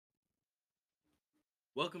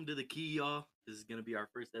Welcome to the Key, y'all. This is going to be our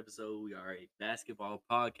first episode. We are a basketball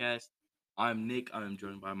podcast. I'm Nick. I'm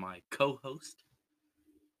joined by my co-host.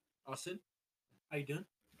 Austin, how you doing?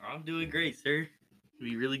 I'm doing great, sir.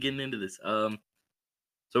 We really getting into this. So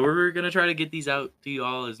we're gonna try to get these out to you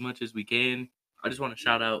all as much as we can. I just want to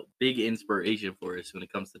shout out big inspiration for us when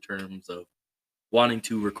it comes to terms of wanting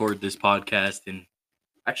to record this podcast and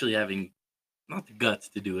actually having not the guts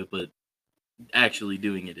to do it, but actually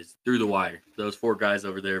doing it is Through the Wire. Those four guys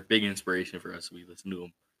over there, big inspiration for us. We listen to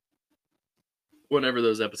them whenever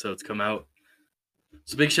those episodes come out.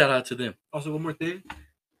 So big shout out to them. Also, one more thing.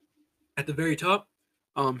 At the very top,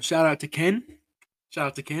 shout out to Ken. Shout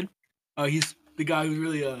out to Ken. He's the guy who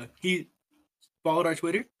really he followed our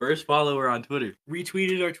Twitter, First follower on Twitter.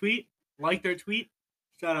 retweeted our tweet, liked our tweet.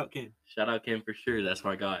 Shout out Ken. Shout out Ken for sure. That's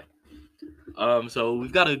my guy. So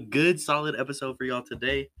we've got a good solid episode for y'all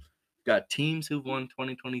today. We've got teams who've won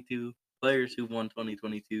 2022, players who've won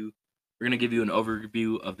 2022. We're gonna give you an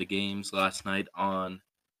overview of the games last night on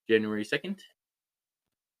January 2nd.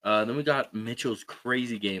 Then we got Mitchell's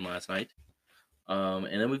crazy game last night. And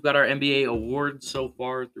then we've got our NBA awards so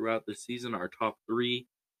far throughout the season, our top three.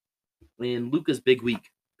 And Luka's big week,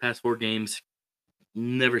 past four games,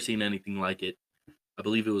 never seen anything like it. I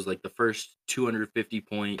believe it was like the first 250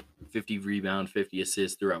 point, 50 rebound, 50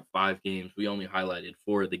 assists throughout 5 games. We only highlighted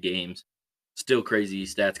 4 of the games. Still crazy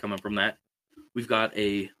stats coming from that. We've got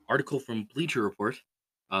a article from Bleacher Report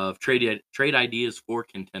of trade ideas for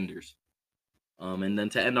contenders. And then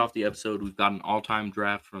to end off the episode, we've got an all-time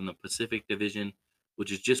draft from the Pacific Division,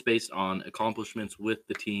 which is just based on accomplishments with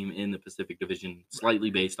the team in the Pacific Division, slightly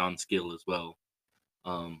based on skill as well.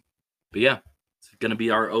 But yeah, it's going to be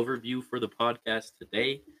our overview for the podcast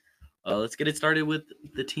today. Let's get it started with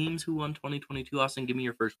the teams who won 2022. Austin, give me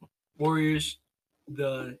your first one. Warriors,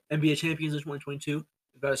 the NBA champions in 2022.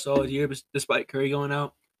 They've had a solid year, despite Curry going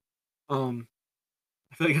out. I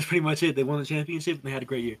feel like that's pretty much it. They won the championship and they had a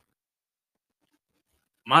great year.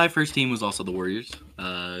 My first team was also the Warriors.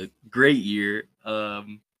 Great year.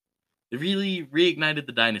 It really reignited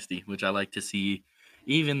the dynasty, which I like to see,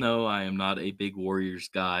 even though I am not a big Warriors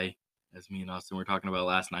guy, as me and Austin were talking about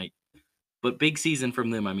last night. But big season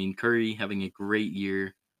from them. I mean, Curry having a great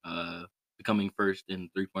year, becoming first in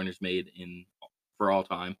three-pointers made for all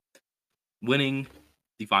time, winning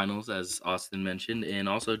the finals, as Austin mentioned, and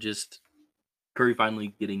also just Curry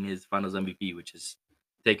finally getting his finals MVP, which has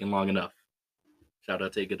taken long enough. Shout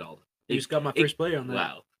out to Iguodala. You just got my first player on that.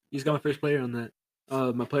 Wow. You just got my first player on that.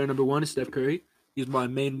 My player number 1 is Steph Curry. He's my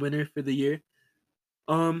main winner for the year.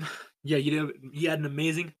 Yeah, he had an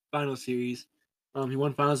amazing final series. He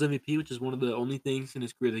won Finals MVP, which is one of the only things in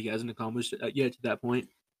his career that he hasn't accomplished yet to that point.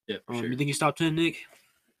 Yeah, for sure. You think he's top 10, Nick?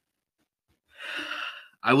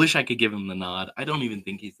 I wish I could give him the nod. I don't even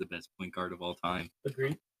think he's the best point guard of all time.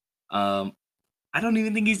 Agree. I don't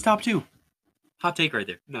even think he's top 2. Hot take right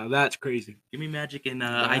there. No, that's crazy. Give me Magic and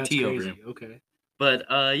That's IT crazy. over him. Okay. But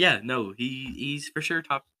yeah, no, he's for sure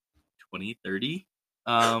top 20, 30.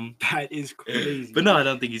 That is crazy. But no, I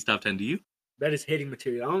don't think he's top 10. Do you? That is hating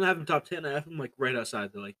material. I don't have him top 10. I have him like right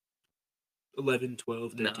outside the like 11,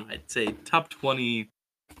 12, 13. No, I'd say top 20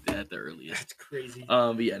 at the earliest. That's crazy.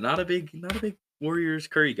 But yeah, not a big Warriors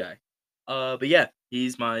Curry guy. But yeah,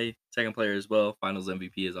 he's my second player as well. Finals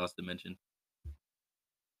MVP, as Austin mentioned.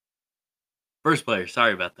 First player,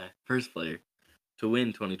 sorry about that. First player to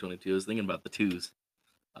win 2022. I was thinking about the twos.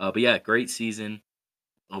 But yeah, great season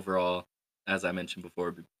overall. As I mentioned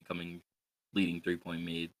before, becoming leading 3-point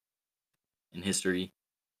made in history.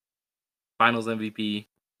 Finals MVP,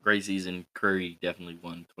 great season. Curry definitely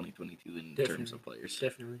won 2022 in terms of players.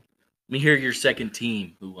 Definitely. Let me hear your second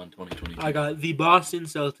team who won 2022. I got the Boston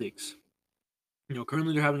Celtics.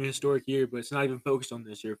 Currently they're having a historic year, but it's not even focused on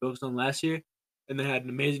this year. Focused on last year, and they had an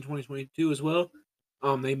amazing 2022 as well.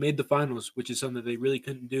 They made the finals, which is something that they really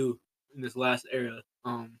couldn't do in this last era.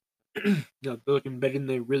 They're looking better than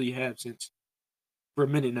they really have since for a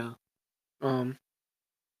minute now.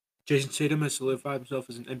 Jason Tatum has solidified himself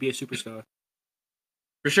as an NBA superstar.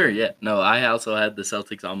 For sure, yeah. No, I also had the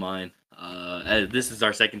Celtics on mine. This is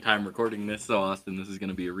our second time recording this, so Austin, this is going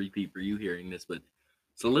to be a repeat for you hearing this, but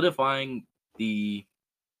solidifying the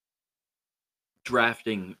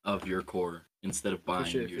drafting of your core instead of buying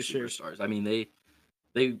your superstars. Sure. I mean,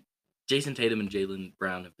 they Jason Tatum and Jaylen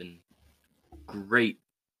Brown have been great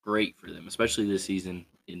for them, especially this season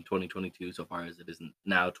in 2022 so far as it isn't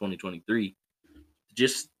now 2023.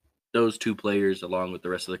 Just those two players along with the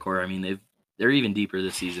rest of the core, I mean, they're even deeper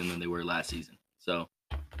this season than they were last season. So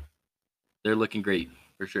they're looking great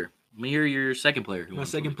for sure. Let me hear your second player. My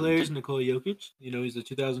second player is Nikola Jokic. He's the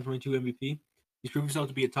 2022 MVP. He's proven himself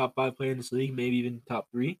to be a top 5 player in this league, maybe even top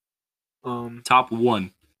 3. Top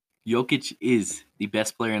 1. Jokic is the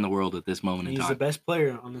best player in the world at this moment in He's time. the best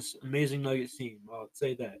player on this amazing Nuggets team. I'll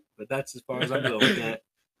say that, but that's as far as I'm going with that.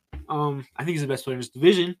 I think he's the best player in his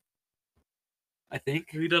division. I think.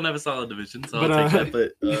 We don't have a solid division, so But, I'll take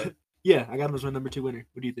that. But yeah, I got him as my number 2 winner.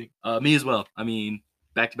 What do you think? me as well. I mean,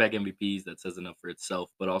 back-to-back MVPs, that says enough for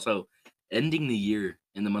itself. But also, ending the year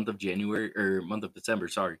in the month of December,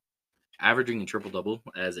 averaging a triple-double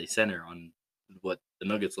as a center on what the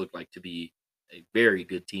Nuggets look like to be a very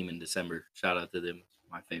good team in December. Shout out to them.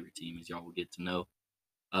 My favorite team, as y'all will get to know.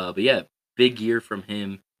 But yeah, big year from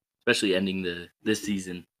him, especially ending this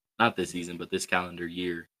season. Not this season, but this calendar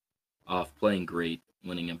year off playing great,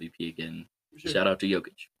 winning MVP again. Sure. Shout out to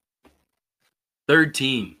Jokic. Third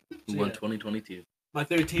team who won Yeah. 2022. My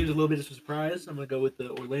third team is a little bit of a surprise. I'm gonna go with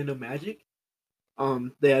the Orlando Magic.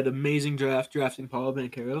 They had amazing drafting Paulo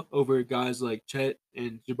Banchero over guys like Chet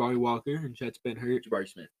and Jabari Walker, and Chet's been hurt.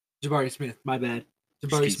 Jabari Smith, my bad.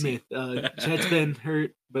 Jabari Excuse me. Smith. Chet's been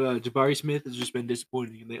hurt, but Jabari Smith has just been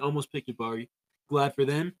disappointing, and they almost picked Jabari. Glad for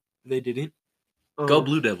them, they didn't. Go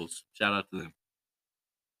Blue Devils. Shout out to them.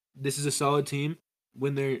 This is a solid team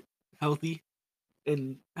when they're healthy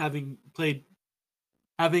and having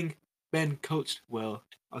been coached well.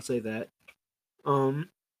 I'll say that.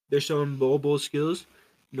 They're showing bowl skills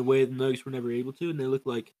in a way the Nuggets were never able to, and they look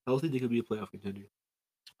like healthy. They could be a playoff contender.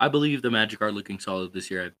 I believe the Magic are looking solid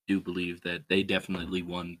this year. I do believe that they definitely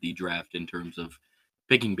won the draft in terms of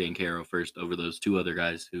picking Banchero first over those two other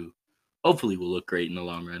guys who hopefully will look great in the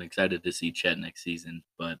long run. Excited to see Chet next season,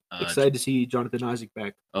 but Excited to see Jonathan Isaac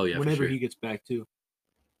back. Oh yeah, whenever for sure. he gets back too.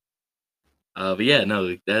 But yeah,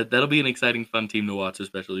 no, that'll be an exciting, fun team to watch,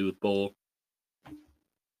 especially with Bull.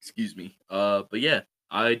 Excuse me. But yeah,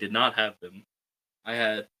 I did not have them. I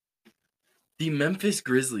had the Memphis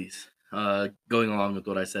Grizzlies. Going along with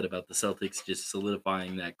what I said about the Celtics, just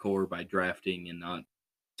solidifying that core by drafting and not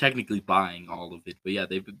technically buying all of it. But yeah,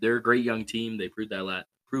 they're a great young team. They proved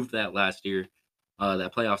that last year.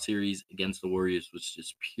 That playoff series against the Warriors was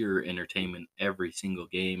just pure entertainment every single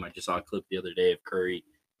game. I just saw a clip the other day of Curry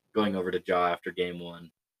going over to Ja after game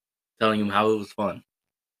 1, telling him how it was fun.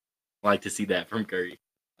 I like to see that from Curry.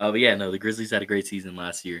 But yeah, no, the Grizzlies had a great season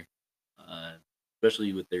last year,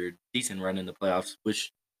 especially with their decent run in the playoffs,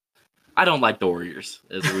 which I don't like the Warriors,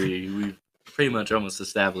 as we've pretty much almost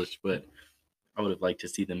established, but I would have liked to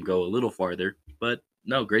see them go a little farther. But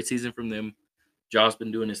no, great season from them. Ja's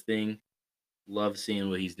been doing his thing. Love seeing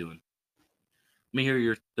what he's doing. Let me hear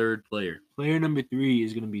your third player. Player number 3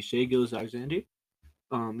 is going to be Shai Gilgeous-Alexander.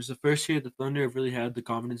 It's the first year the Thunder have really had the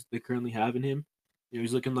confidence they currently have in him.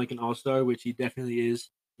 He's looking like an all-star, which he definitely is.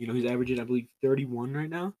 He's averaging, I believe, 31 right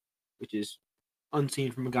now, which is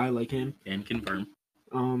unseen from a guy like him. Can confirm.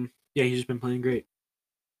 Yeah, he's just been playing great.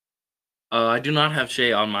 I do not have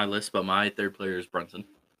Shai on my list, but my third player is Brunson.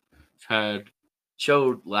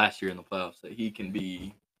 Showed last year in the playoffs that he can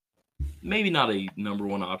be maybe not a number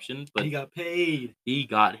 1 option, but he got paid. He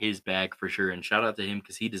got his bag for sure, and shout out to him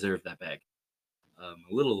because he deserved that bag. A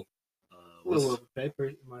little overpaid,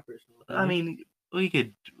 in my personal opinion. I mean, we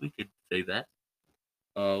could say that.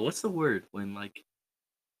 What's the word when like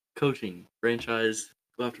coaching franchise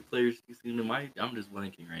go after players? I'm just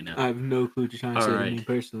blanking right now. I have no clue what you're trying to say to me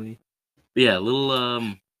personally. But yeah, a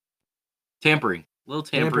little tampering, below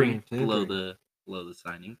Tampering. the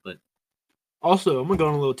signing, but also I'm gonna go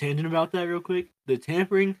on a little tangent about that real quick. The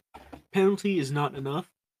tampering penalty is not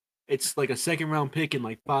enough. It's like a 2nd round pick in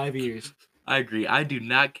like 5 years. I agree. I do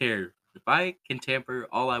not care if I can tamper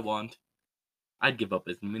all I want. I'd give up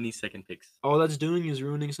as many second picks. All that's doing is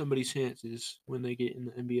ruining somebody's chances when they get in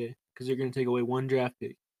the NBA because they're going to take away 1 draft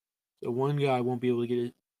pick. So one guy won't be able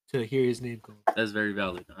to hear his name called. That's very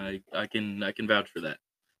valid. I can vouch for that.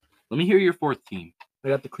 Let me hear your 4th team. I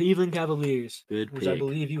got the Cleveland Cavaliers, Good which pick. I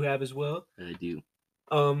believe you have as well. I do.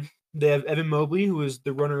 They have Evan Mobley, who is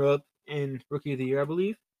the runner-up in Rookie of the Year, I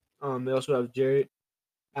believe. They also have Jarrett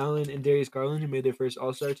Allen and Darius Garland, who made their first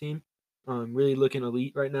All-Star team. Really looking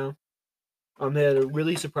elite right now. They had a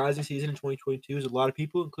really surprising season in 2022. As a lot of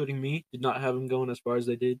people, including me, did not have them going as far as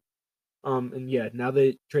they did. And yeah, now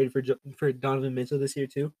they traded for Donovan Mitchell this year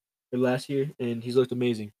too, or last year, and he's looked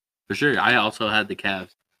amazing. For sure. I also had the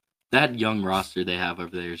Cavs. That young roster they have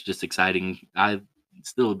over there is just exciting. I'm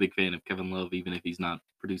still a big fan of Kevin Love, even if he's not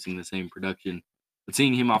producing the same production. But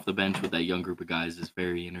seeing him off the bench with that young group of guys is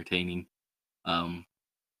very entertaining.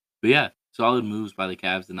 But yeah, solid moves by the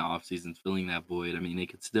Cavs in the offseason, filling that void. I mean, they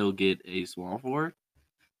could still get a small forward.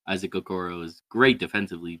 Isaac Okoro is great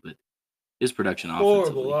defensively, but his production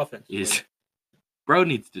Horrible offensively offense. bro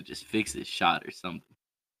needs to just fix his shot or something.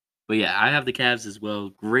 But yeah, I have the Cavs as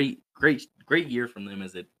well. Great year from them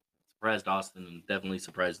as it surprised Austin and definitely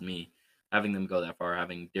surprised me having them go that far.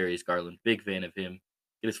 Having Darius Garland, big fan of him,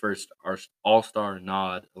 get his first All Star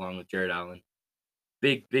nod along with Jared Allen.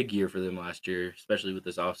 Big year for them last year, especially with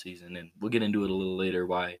this offseason. And we'll get into it a little later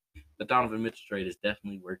why the Donovan Mitchell trade is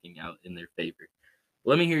definitely working out in their favor.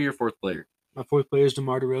 Let me hear your fourth player. My fourth player is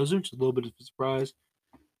DeMar DeRozan, which is a little bit of a surprise.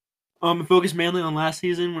 I focus mainly on last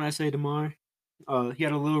season when I say DeMar. He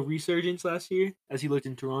had a little resurgence last year as he looked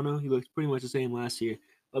in Toronto. He looked pretty much the same last year.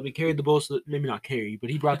 He carried the Bulls, maybe not carry, but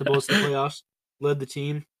he brought the Bulls to the playoffs, led the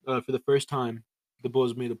team for the first time. The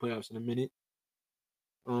Bulls made the playoffs in a minute.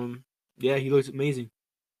 Yeah, he looks amazing.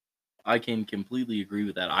 I can completely agree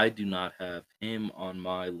with that. I do not have him on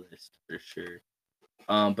my list for sure.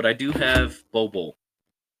 But I do have Bol.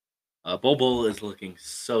 Bol is looking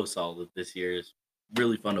so solid this year. It's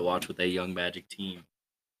really fun to watch with a young Magic team.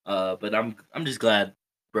 But I'm just glad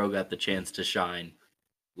bro got the chance to shine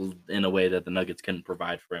in a way that the Nuggets couldn't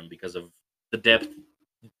provide for him because of the depth.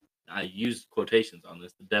 I used quotations on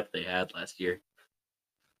this, the depth they had last year.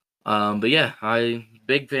 But yeah, I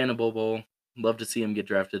big fan of Bol. Love to see him get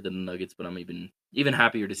drafted to the Nuggets, but I'm even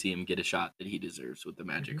happier to see him get a shot that he deserves with the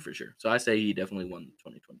Magic for sure. So I say he definitely won the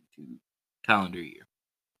 2022 calendar year.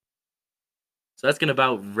 So that's gonna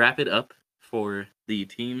about wrap it up for the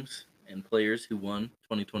teams and players who won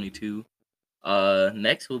 2022.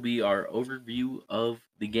 Next will be our overview of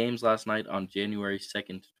the games last night on January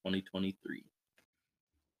 2nd, 2023.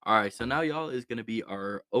 All right, so now y'all is going to be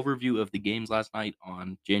our overview of the games last night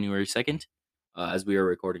on January 2nd. As we are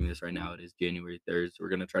recording this right now, it is January 3rd, so we're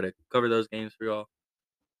going to try to cover those games for y'all.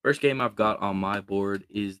 First game I've got on my board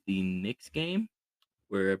is the Knicks game,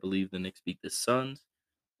 where I believe the Knicks beat the Suns.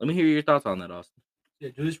 Let me hear your thoughts on that, Austin. Yeah,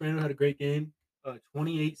 Julius Randle had a great game.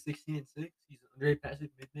 28, 16, and 6. He's an underrated passive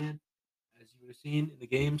mid-man, as you would have seen in the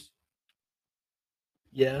games.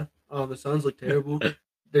 Yeah, the Suns look terrible.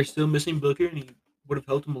 They're still missing Booker, and he would have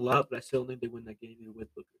helped them a lot, but I still think they win that game even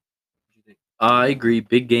with Booker. What do you think? I agree.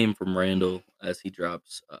 Big game from Randall as he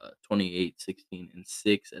drops 28, 16, and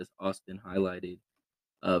 6, as Austin highlighted.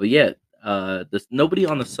 But yeah, nobody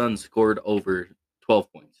on the Suns scored over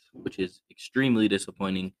 12 points, which is extremely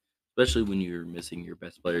disappointing, especially when you're missing your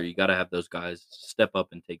best player. You got to have those guys step up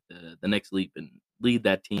and take the next leap and lead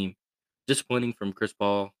that team. Disappointing from Chris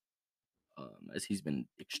Paul, as he's been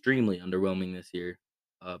extremely underwhelming this year.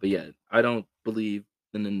 But yeah, I don't believe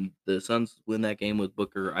the Suns win that game with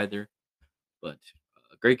Booker either. But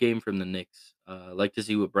a great game from the Knicks. Like to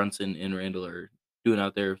see what Brunson and Randall are doing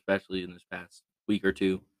out there, especially in this past week or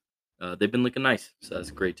two. They've been looking nice, so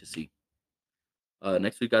that's great to see.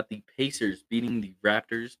 Next, we got the Pacers beating the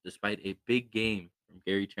Raptors despite a big game from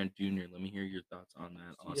Gary Trent Jr. Let me hear your thoughts on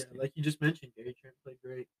that, So, yeah, Austin. like you just mentioned, Gary Trent played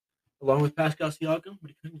great, along with Pascal Siakam,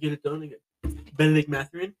 but he couldn't get it done again. Benedict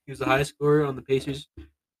Mathurin, he was the highest scorer on the Pacers.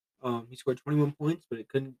 He scored 21 points, but it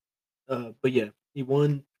couldn't. But yeah, he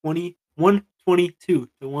won 122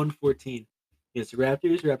 to 114 against the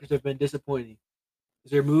Raptors. The Raptors have been disappointing.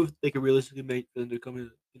 Is there a move they could realistically make for them to come in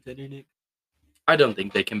a contender, Nick? I don't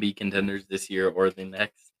think they can be contenders this year or the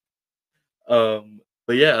next.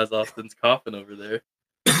 But yeah, as Austin's coughing over there.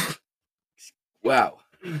 Wow.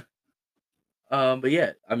 But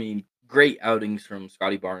yeah, I mean, great outings from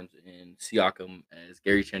Scotty Barnes and Siakam as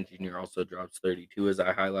Gary Trent Jr. also drops 32, as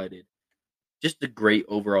I highlighted. Just a great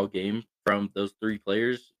overall game from those three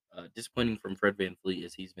players. Disappointing from Fred VanVleet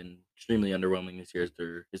as he's been extremely underwhelming this year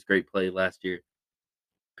after his great play last year.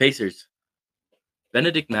 Pacers.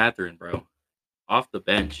 Benedict Mathurin, bro. Off the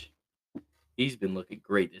bench. He's been looking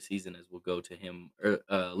great this season as we'll go to him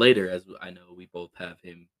later, as I know we both have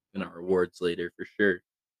him in our awards later for sure.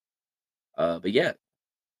 But yeah,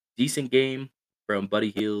 decent game from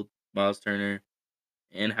Buddy Hield, Miles Turner,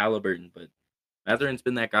 and Halliburton. But Mathurin's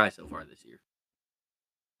been that guy so far this year.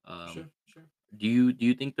 Sure. Do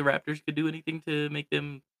you think the Raptors could do anything to make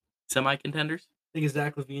them semi contenders? I think a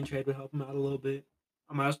Zach LaVine trade would help them out a little bit.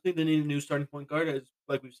 I also think they need a new starting point guard, as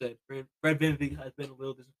like we've said. Fred VanVleet has been a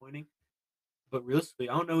little disappointing, but realistically,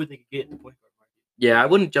 I don't know who they could get in the point guard market. Yeah, I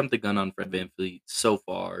wouldn't jump the gun on Fred VanVleet so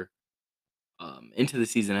far into the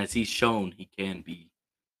season as he's shown he can be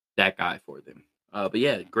that guy for them. But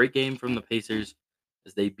yeah, great game from the Pacers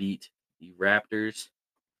as they beat the Raptors.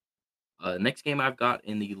 Next game I've got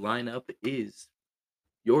in the lineup is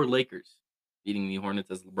your Lakers beating the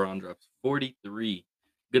Hornets as LeBron drops 43.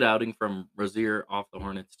 Good outing from Rozier off the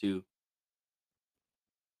Hornets too.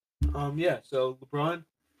 Yeah. So LeBron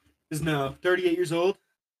is now 38 years old,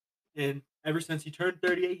 and ever since he turned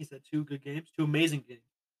 38, he's had two good games, two amazing games,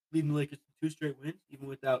 leading the Lakers to 2 straight wins, even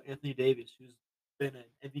without Anthony Davis, who's been an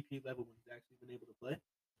MVP level when he's actually been able to play.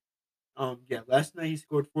 Last night he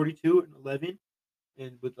scored 42 and 11,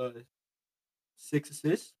 and with 6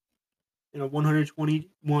 assists in a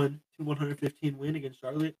 121 to 115 win against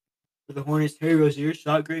Charlotte. For the Hornets, Terry Rozier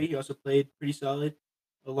shot great. He also played pretty solid,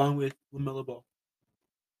 along with LaMelo Ball.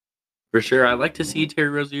 For sure. I like to see Terry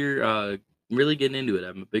Rozier really getting into it.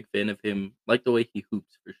 I'm a big fan of him. Like the way he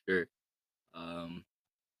hoops for sure. Um,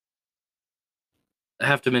 I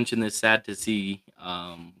have to mention this. Sad to see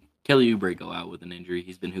Kelly Oubre go out with an injury.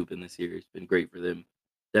 He's been hooping this year. It's been great for them.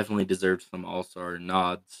 Definitely deserves some All Star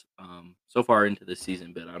nods so far into the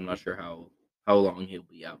season, but I'm not sure how long he'll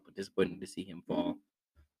be out. But disappointing to see him fall.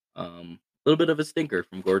 A little bit of a stinker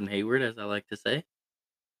from Gordon Hayward, as I like to say.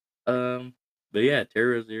 Um, but yeah,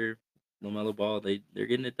 Terry Rozier, LaMelo Ball, they're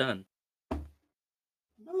getting it done.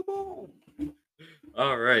 LaMelo Ball.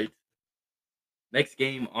 All right. Next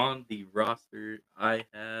game on the roster I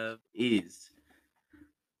have is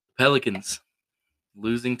Pelicans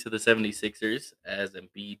losing to the 76ers as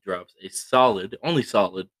Embiid drops a only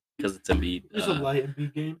solid because it's Embiid, It was a light and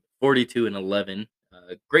beat game. 42 and 11.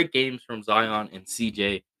 Great games from Zion and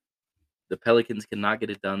CJ. The Pelicans cannot get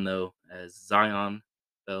it done though, as Zion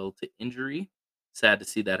fell to injury. Sad to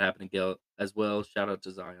see that happen again as well. Shout out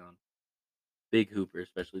to Zion, big hooper,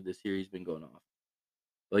 especially this year. He's been going off.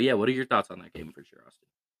 But yeah, what are your thoughts on that game for sure, Austin?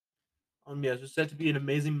 It's set to be an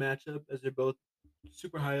amazing matchup as they're both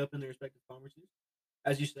super high up in their respective conferences.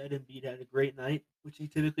 As you said, Embiid had a great night, which he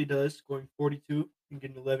typically does, scoring 42 and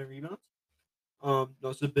getting 11 rebounds.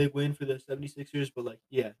 It's a big win for the 76ers, but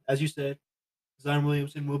as you said, Zion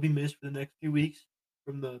Williamson will be missed for the next few weeks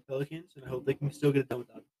from the Pelicans, and I hope they can still get it done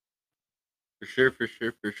without him. For sure, for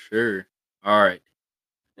sure, for sure. All right.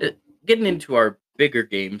 Getting into our bigger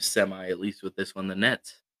game semi, at least with this one, the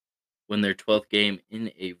Nets win their 12th game in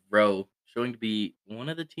a row, showing to be one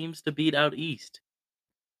of the teams to beat out East,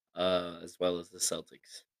 as well as the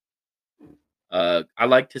Celtics. I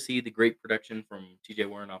like to see the great production from TJ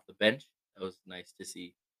Warren off the bench. That was nice to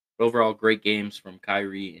see. But overall, great games from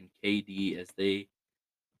Kyrie and KD as they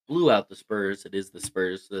blew out the Spurs. It is the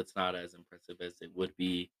Spurs, so it's not as impressive as it would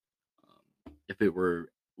be if it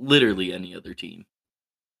were literally any other team.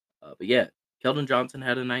 But yeah, Keldon Johnson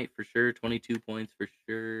had a night for sure. 22 points for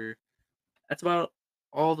sure. That's about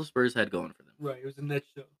all the Spurs had going for them. Right, it was a net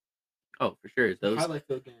show. Oh, for sure. Those highlight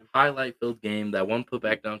filled game. That one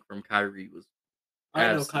putback dunk from Kyrie was. I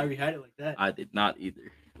didn't know Kyrie had it like that. I did not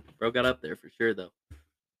either. Bro got up there for sure though.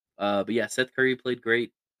 But yeah, Seth Curry played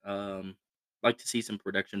great. Like to see some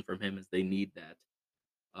production from him as they need that.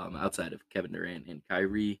 Outside of Kevin Durant and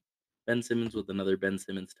Kyrie, Ben Simmons with another Ben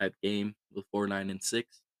Simmons type game with 4, 9, and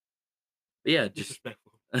 6. But yeah,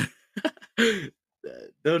 disrespectful.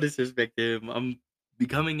 No disrespect to him. I'm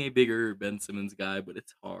becoming a bigger Ben Simmons guy, but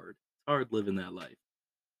it's hard. It's hard living that life.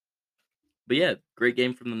 But yeah, great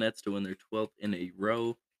game from the Nets to win their 12th in a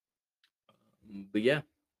row. But yeah,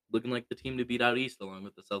 looking like the team to beat out East along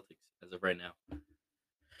with the Celtics as of right now.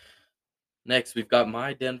 Next, we've got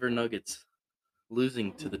my Denver Nuggets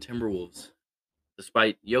losing to the Timberwolves,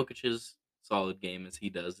 despite Jokic's solid game as he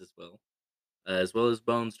does as well as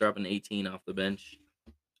Bones dropping 18 off the bench.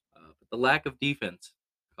 But the lack of defense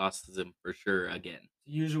costs him for sure again.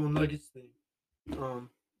 The usual Nuggets thing.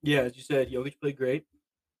 As you said, Jokic played great,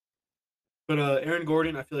 but Aaron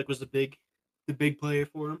Gordon, I feel like was the big player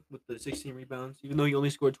for him with the 16 rebounds. Even though he only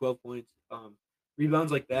scored 12 points,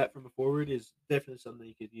 rebounds like that from a forward is definitely something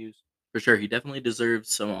he could use. For sure, he definitely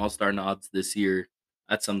deserves some All-Star nods this year.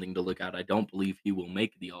 That's something to look at. I don't believe he will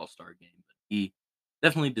make the All-Star game, but he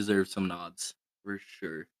definitely deserves some nods for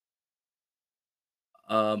sure.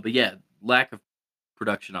 But yeah, lack of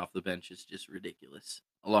production off the bench is just ridiculous.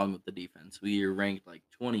 Along with the defense, we are ranked like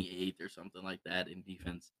 28th or something like that in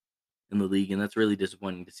defense in the league, and that's really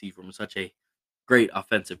disappointing to see from such a great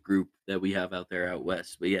offensive group that we have out there out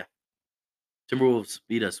west. But yeah, Timberwolves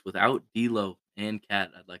beat us without D'Lo and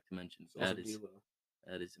Cat. I'd like to mention that is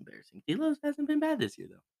embarrassing. D'Lo hasn't been bad this year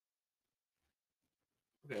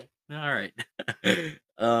though. Okay. All right.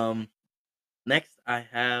 Next I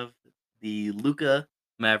have the Luka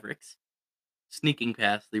Mavericks sneaking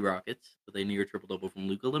past the Rockets with a near triple double from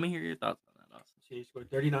Luka. Let me hear your thoughts on that, Austin. He scored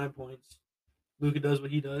 39 points. Luka does what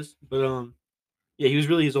he does, but he was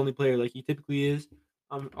really his only player, like he typically is.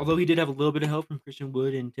 Although he did have a little bit of help from Christian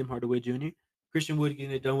Wood and Tim Hardaway Jr. Christian Wood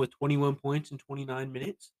getting it done with 21 points in 29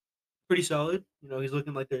 minutes. Pretty solid. He's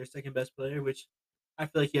looking like their second best player, which I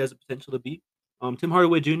feel like he has the potential to be. Tim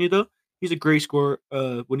Hardaway Jr. though, he's a great scorer.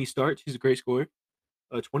 When he starts, he's a great scorer.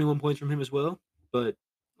 21 points from him as well, but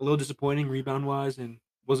a little disappointing rebound wise, and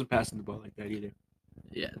wasn't passing the ball like that either.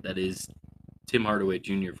 Yeah, that is Tim Hardaway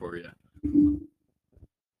Jr. for you.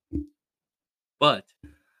 But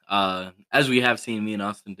As we have seen, me and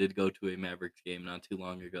Austin did go to a Mavericks game not too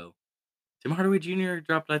long ago. Tim Hardaway Jr.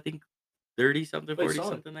 dropped, I think, 30 something, Played 40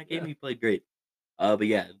 solid, something that game. yeah. He played great. But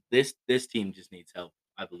yeah, this team just needs help,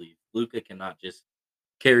 I believe. Luca cannot just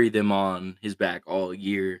carry them on his back all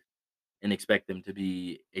year and expect them to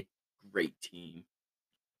be a great team.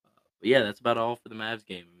 But yeah, that's about all for the Mavs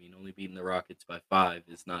game. I mean, only beating the Rockets by 5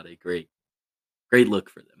 is not a great look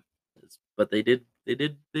for them. But they did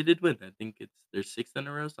win. I think it's their sixth in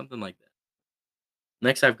a row, something like that.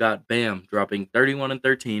 Next, I've got Bam dropping 31 and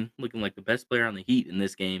 13, looking like the best player on the Heat in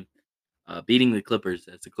this game, beating the Clippers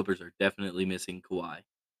as the Clippers are definitely missing Kawhi.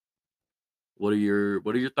 What are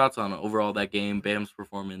your thoughts on overall that game, Bam's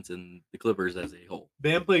performance, and the Clippers as a whole?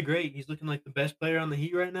 Bam played great. He's looking like the best player on the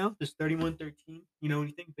Heat right now. Just 31-13. You know, when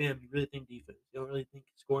you think Bam, you really think defense. You don't really think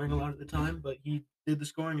scoring a lot of the time, but he did the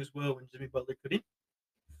scoring as well when Jimmy Butler couldn't.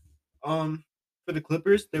 For the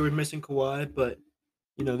Clippers, they were missing Kawhi, but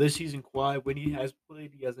you know, this season Kawhi, when he has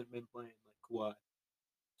played, he hasn't been playing like Kawhi.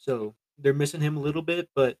 So they're missing him a little bit,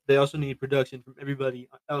 but they also need production from everybody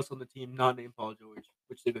else on the team, not named Paul George,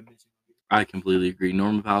 which they've been missing. I completely agree.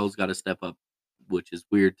 Norman Powell's got to step up, which is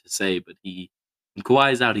weird to say, but when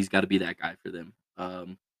Kawhi's out, he's got to be that guy for them. But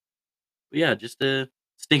yeah, just a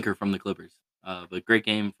stinker from the Clippers. But great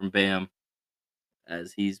game from Bam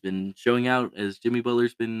as he's been showing out as Jimmy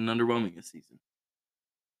Butler's been underwhelming this season.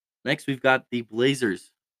 Next, we've got the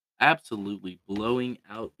Blazers absolutely blowing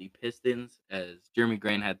out the Pistons as Jeremy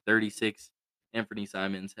Grant had 36, Anthony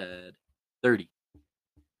Simons had 30.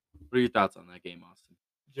 What are your thoughts on that game, Austin?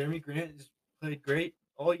 Jeremy Grant has played great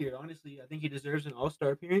all year. Honestly, I think he deserves an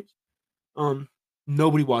All-Star appearance.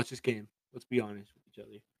 Nobody watched this game. Let's be honest with each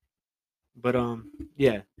other. But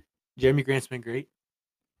yeah, Jeremy Grant's been great.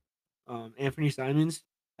 Anthony Simons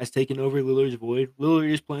has taken over Lillard's void.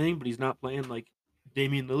 Lillard is playing, but he's not playing like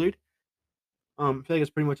Damian Lillard. I feel like that's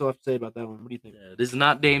pretty much all I have to say about that one. What do you think? Yeah, this is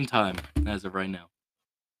not Dame time as of right now.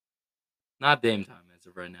 Not Dame time as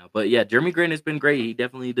of right now. But yeah, Jeremy Grant has been great. He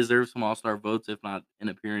definitely deserves some All-Star votes, if not an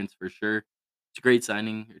appearance for sure. It's a great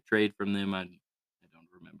signing or trade from them. I don't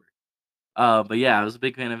remember. But yeah, I was a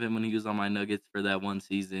big fan of him when he was on my Nuggets for that one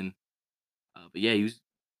season. But yeah, he was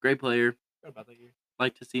a great player. What about that year?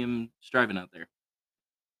 Like to see him striving out there.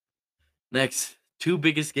 Next, two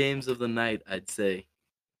biggest games of the night, I'd say.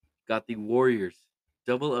 Got the Warriors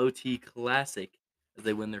double OT classic as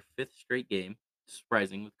they win their fifth straight game.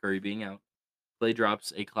 Surprising with Curry being out. Clay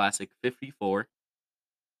drops a classic 54.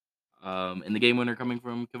 And the game winner coming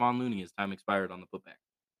from Kevon Looney as time expired on the putback.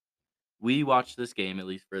 We watched this game, at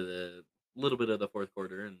least for the little bit of the fourth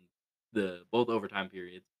quarter and the both overtime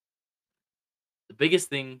periods. The biggest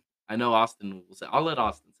thing, I know Austin will say, I'll let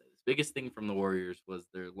Austin say this. Biggest thing from the Warriors was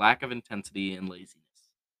their lack of intensity and laziness.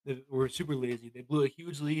 They were super lazy. They blew a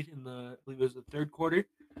huge lead in I believe it was the third quarter,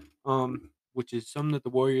 which is something that the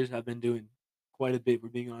Warriors have been doing quite a bit. We're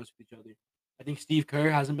being honest with each other. I think Steve Kerr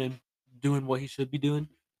hasn't been doing what he should be doing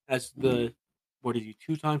as the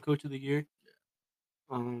two-time coach of the year.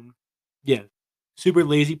 Yeah, super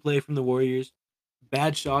lazy play from the Warriors.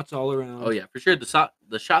 Bad shots all around. Oh yeah, for sure.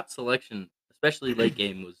 The shot selection, especially late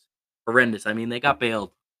game, was horrendous. I mean, they got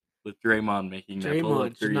bailed with Draymond making that pull-up Draymond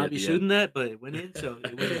should three not at be the shooting end. that, but it went in, so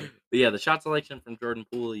it went in. But yeah, the shot selection from Jordan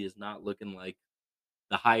Poole is not looking like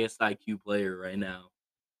the highest IQ player right now.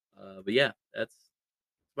 But yeah, that's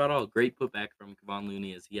about all. Great putback from Kevon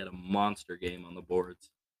Looney as he had a monster game on the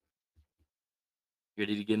boards.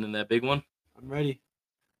 Ready to get into that big one? I'm ready.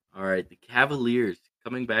 All right, the Cavaliers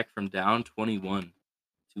coming back from down 21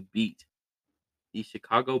 to beat the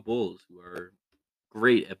Chicago Bulls, who are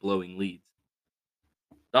great at blowing leads.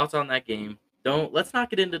 Thoughts on that game? Let's not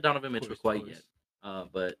get into Donovan Mitchell quite yet.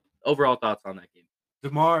 But overall thoughts on that game.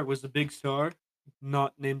 DeMar was the big star,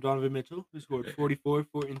 not named Donovan Mitchell, who scored 44,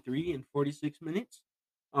 4 and 3 in 46 minutes.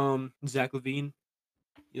 Zach LaVine,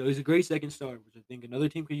 he's a great second star, which I think another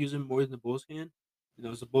team could use him more than the Bulls can.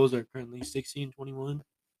 The Bulls are currently 16-21.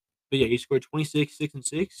 But yeah, he scored 26, 6 and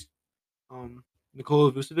 6.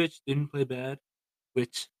 Nikola Vucevic didn't play bad,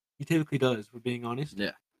 which he typically does, if we're being honest.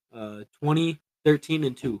 Yeah. 20, 13,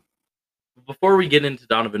 and 2. Before we get into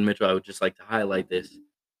Donovan Mitchell, I would just like to highlight this.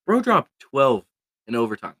 Bro dropped 12 in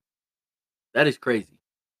overtime. That is crazy.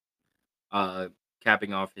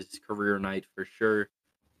 Capping off his career night for sure.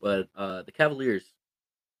 But the Cavaliers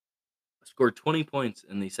scored 20 points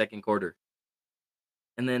in the second quarter.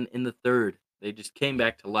 And then in the third, they just came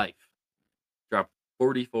back to life. Dropped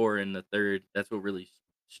 44 in the third. That's what really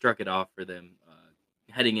struck it off for them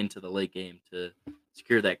heading into the late game to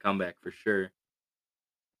secure that comeback for sure.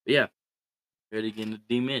 But yeah, ready to get into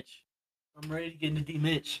D. Mitch. I'm ready to get into D.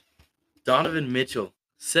 Mitch. Donovan Mitchell,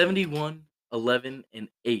 71 11, and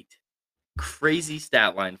 8. Crazy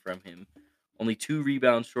stat line from him. Only 2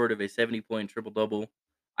 rebounds short of a 70-point triple double.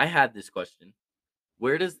 I had this question.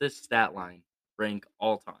 Where does this stat line rank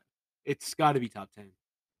all time? It's got to be top 10.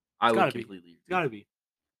 I It's got would to be. completely It's agree. got to be.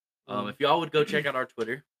 If y'all would go check out our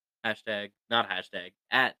Twitter, not hashtag,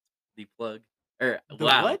 at the plug. The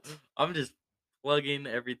Wow. what? I'm just plugging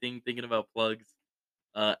everything, thinking about plugs.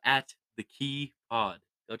 At the Key Pod.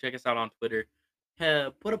 Go check us out on Twitter.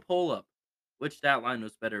 Put a poll up. Which stat line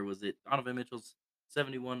was better? Was it Donovan Mitchell's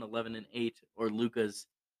 71, 11, and 8, or Luka's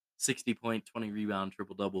 60-point, 20 rebound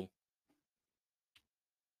triple double?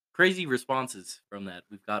 Crazy responses from that.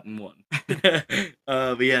 We've gotten one.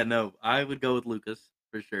 But yeah, no, I would go with Lucas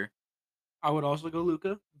for sure. I would also go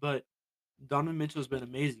Luka, but Donovan Mitchell's been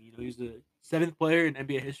amazing. He's the 7th player in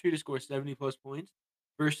NBA history to score 70-plus points.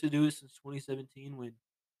 First to do it since 2017 when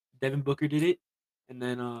Devin Booker did it. And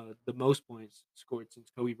then the most points scored since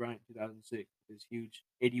Kobe Bryant in 2006. His huge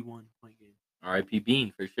 81-point game. R.I.P.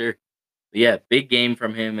 Bean for sure. But yeah, big game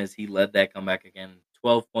from him as he led that comeback again.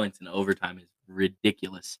 12 points in overtime is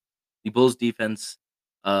ridiculous. The Bulls defense,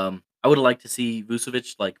 I would like to see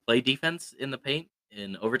Vucevic play defense in the paint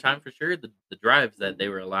in overtime for sure. The drives that they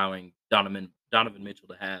were allowing Donovan Mitchell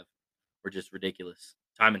to have were just ridiculous.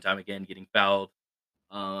 Time and time again getting fouled.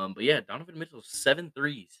 But yeah, Donovan Mitchell 7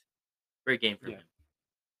 threes. Great game from him.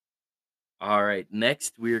 All right,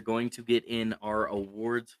 next we are going to get in our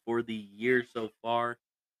awards for the year so far.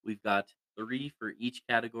 We've got 3 for each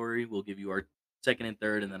category. We'll give you our second and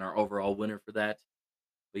third, and then our overall winner for that.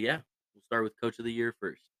 But yeah, we'll start with Coach of the Year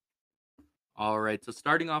first. All right, so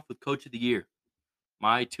starting off with Coach of the Year,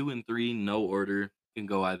 my 2 and 3, no order, can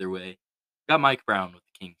go either way. Got Mike Brown with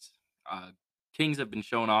the Kings. Kings have been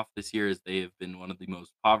showing off this year as they have been one of the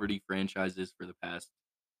most poverty franchises for the past,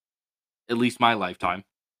 at least my lifetime.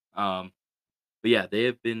 But yeah, they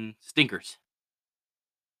have been stinkers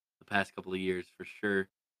the past couple of years for sure.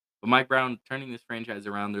 But Mike Brown turning this franchise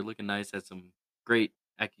around, they're looking nice. Had some great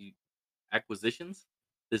acquisitions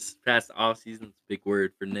this past offseason. It's a big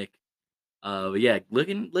word for Nick. But yeah,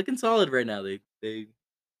 looking solid right now. They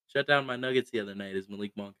shut down my Nuggets the other night as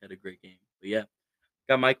Malik Monk had a great game. But yeah,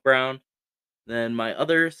 got Mike Brown. Then my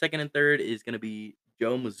other second and third is gonna be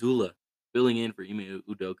Joe Mazzulla filling in for Ime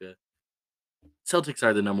Udoka. Celtics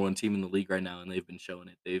are the number 1 team in the league right now, and they've been showing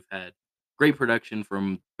it. They've had great production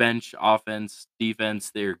from bench, offense,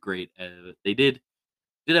 defense. They're great. They did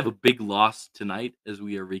have a big loss tonight as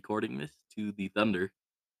we are recording this to the Thunder.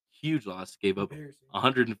 Huge loss. Gave up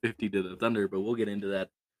 150 to the Thunder, but we'll get into that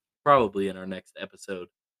probably in our next episode.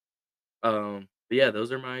 But yeah,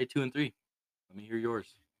 those are my 2 and 3. Let me hear yours.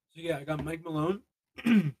 So yeah, I got Mike Malone.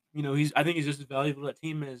 I think he's just as valuable to that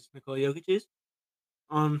team as Nikola Jokic is.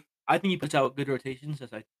 I think he puts out good rotations,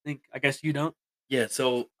 as I guess you don't. Yeah,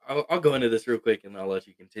 so I'll go into this real quick and I'll let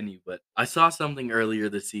you continue. But I saw something earlier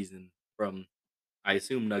this season from, I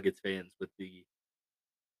assume, Nuggets fans with the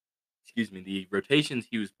rotations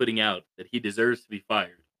he was putting out that he deserves to be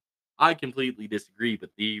fired. I completely disagree,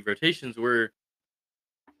 but the rotations were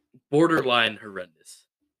borderline horrendous.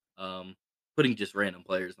 Putting just random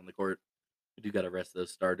players on the court. We do got to rest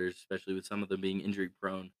those starters, especially with some of them being injury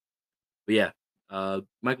prone. But yeah,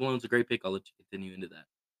 Mike Malone's a great pick. I'll let you continue into that.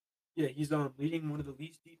 Yeah, he's leading one of the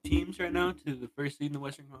least deep teams right now to the first seed in the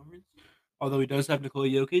Western Conference. Although he does have Nikola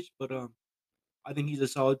Jokic, but I think he's a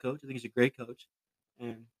solid coach. I think he's a great coach,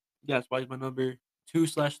 and yeah, that's why he's my number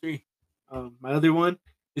 2/3. My other one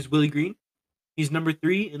is Willie Green. He's number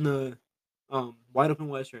 3 in the wide open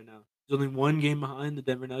West right now. He's only 1 game behind the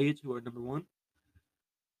Denver Nuggets, who are number 1.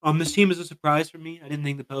 This team is a surprise for me. I didn't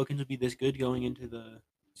think the Pelicans would be this good going into the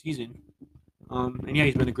season. And yeah,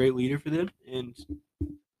 he's been a great leader for them, and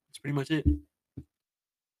that's pretty much it.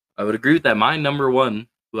 I would agree with that. My number 1,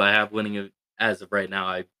 who I have winning as of right now,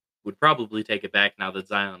 I would probably take it back now that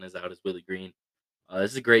Zion is out, as Willie Green.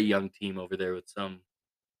 This is a great young team over there with some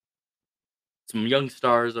young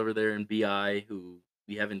stars over there in BI who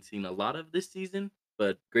we haven't seen a lot of this season,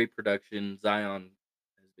 but great production. Zion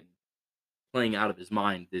has been playing out of his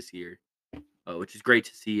mind this year, which is great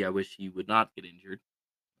to see. I wish he would not get injured.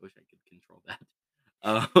 I wish I could control that.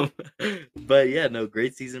 But yeah, no,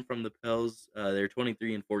 great season from the Pels. They're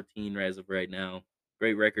 23 and 14 as of right now.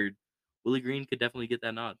 Great record. Willie Green could definitely get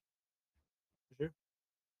that nod. For sure.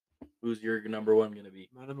 Who's your number 1 going to be?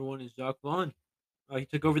 My number 1 is Jacque Vaughn. He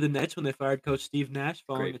took over the Nets when they fired Coach Steve Nash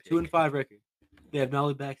following Great a 2-5 record. They have not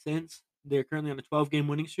looked back since. They're currently on a 12-game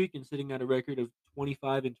winning streak and sitting at a record of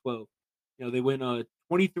 25 and 12. They went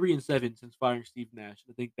 23 and 7 since firing Steve Nash.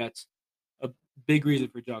 I think that's a big reason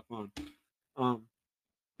for Jacque Vaughn.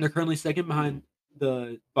 They're currently second behind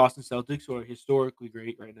the Boston Celtics, who are historically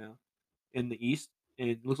great right now. in the East, and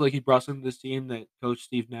it looks like he brought something to this team that Coach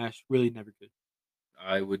Steve Nash really never could.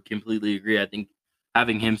 I would completely agree. I think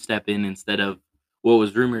having him step in instead of what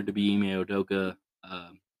was rumored to be Ime Udoka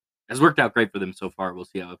has worked out great for them so far. We'll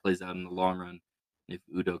see how it plays out in the long run if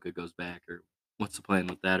Udoka goes back or what's the plan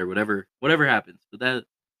with that or whatever happens. But that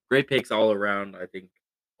great picks all around. I think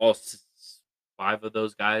all five of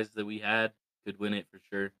those guys that we had could win it for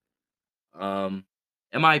sure. Um,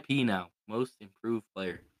 MIP now, most improved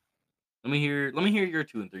player. Let me hear your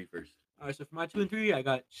 2 and 3 first. All right, so for my 2 and 3, I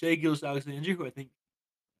got Shea Gilgeous-Alexander, who I think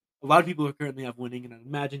a lot of people are currently have winning, and I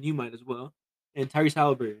imagine you might as well, and Tyrese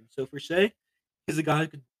Halliburton. So for Shea, he's a guy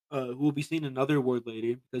who will be seeing another award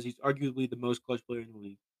later because he's arguably the most clutch player in the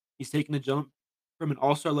league. He's taken a jump from an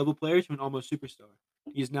all-star level player to an almost superstar.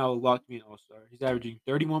 He is now locked to be an all-star. He's averaging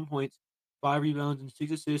 31 points, 5 rebounds, and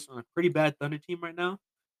 6 assists on a pretty bad Thunder team right now.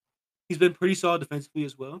 He's been pretty solid defensively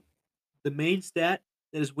as well. The main stat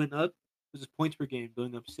that has went up was his points per game,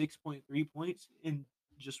 going up 6.3 points in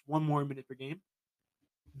just one more minute per game.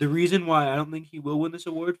 The reason why I don't think he will win this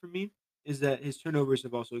award for me is that his turnovers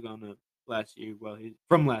have also gone up from last year, while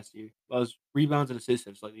his rebounds and assists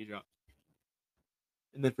have slightly dropped.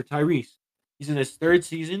 And then for Tyrese, he's in his third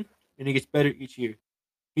season and he gets better each year.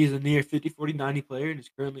 He's a near 50-40-90 player and is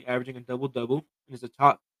currently averaging a double-double and is a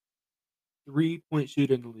top 3-point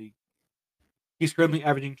shooter in the league. He's currently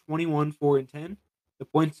averaging 21, 4, and 10. The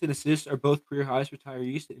points and assists are both career highs for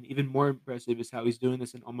Tyrese, and even more impressive is how he's doing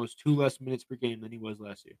this in almost 2 less minutes per game than he was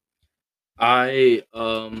last year. I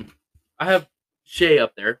have Shea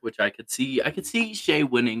up there, which I could see. I could see Shea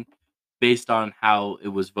winning based on how it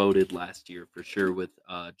was voted last year for sure, with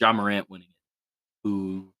John Morant winning it,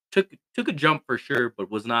 who took a jump for sure, but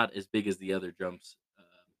was not as big as the other jumps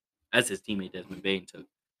as his teammate Desmond Bain took.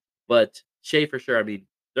 But Shea for sure. I mean,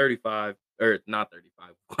 35 or not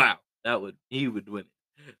 35. Wow, he would win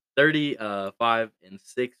it. 35 and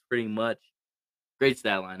 6 pretty much. Great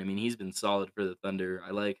stat line. I mean, he's been solid for the Thunder.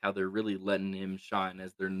 I like how they're really letting him shine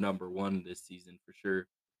as their number one this season for sure.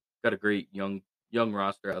 Got a great young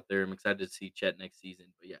roster out there. I'm excited to see Chet next season.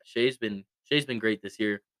 But yeah, Shea's been great this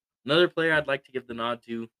year. Another player I'd like to give the nod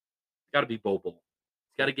to, got to be Bol Bol.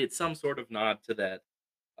 He's got to get some sort of nod to that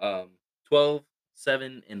 12,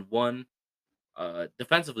 7, and 1.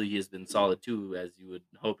 Defensively, he has been solid too, as you would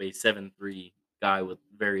hope a 7'3" guy with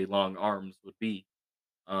very long arms would be.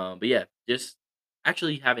 But yeah, just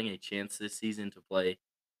actually having a chance this season to play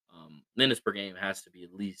minutes per game has to be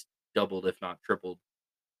at least doubled, if not tripled.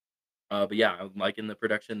 But yeah, I'm liking the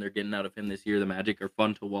production they're getting out of him this year. The Magic are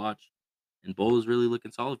fun to watch, and Bull is really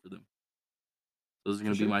looking solid for them. Those are For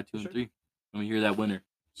going to be sure, my for 2 and sure. 3. Let me hear that winner.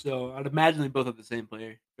 So I'd imagine they both have the same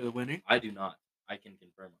player for the winner. I do not. I can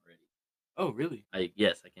confirm already. Oh, really?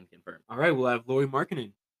 Yes, I can confirm. All right, we'll have Laurie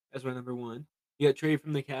Markkinen as my number one. He got traded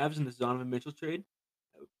from the Cavs in the Donovan Mitchell trade,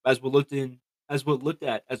 as what looked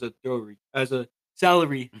at as a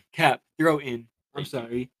salary cap throw in. I'm Thank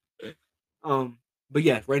you. sorry. But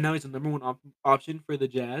yeah, right now he's the number one option for the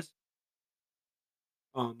Jazz.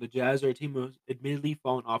 The Jazz are a team who's admittedly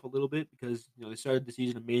fallen off a little bit because they started the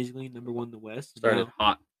season amazingly, number one in the West. Started Now,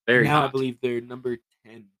 hot, very now I hot. believe they're number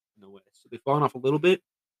 10 in the West, so they've fallen off a little bit.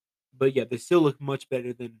 But yeah, they still look much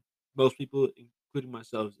better than most people, including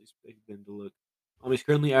myself, expect them to look. He's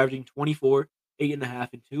currently averaging 24,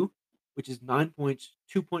 8.5, and 2, which is 9 points,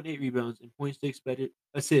 2.8 rebounds, and .6 better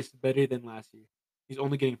assists better than last year. He's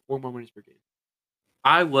only getting 4 more minutes per game.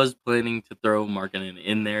 I was planning to throw Markkinen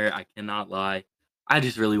in there. I cannot lie. I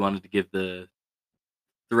just really wanted to give the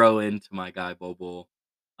throw in to my guy Bobo.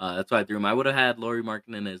 That's why I threw him. I would have had Laurie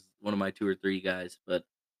Markkinen as one of my 2 or 3 guys, but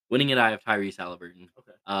winning it, I have Tyrese Halliburton.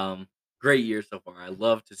 Okay. Great year so far. I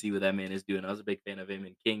love to see what that man is doing. I was a big fan of him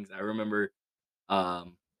in Kings. I remember there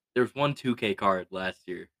was one 2K card last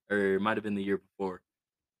year, or it might have been the year before.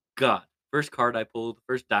 God, first card I pulled,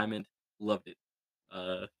 first diamond, loved it.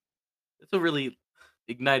 It's what really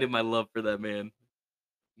ignited my love for that man.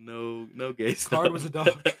 No gay stuff. Card was a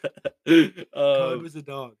dog. Card um, was a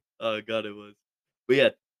dog. God, it was. But yeah,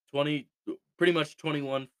 20, pretty much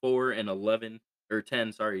 21, 4, and 11 or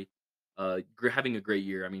 10. Sorry, having a great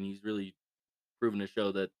year. I mean, he's really proven to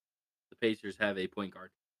show that the Pacers have a point guard,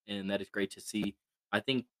 and that is great to see. I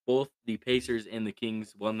think both the Pacers and the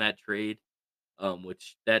Kings won that trade,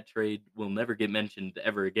 which that trade will never get mentioned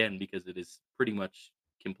ever again because it is pretty much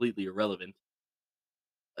completely irrelevant.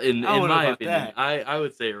 In I don't in know my about opinion, that. I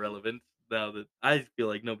would say irrelevant now that I feel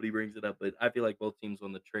like nobody brings it up, but I feel like both teams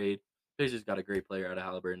won the trade. Pacers got a great player out of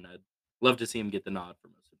Halliburton. I'd love to see him get the nod for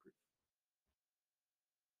most improved.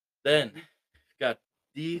 Then got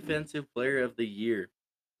defensive player of the year.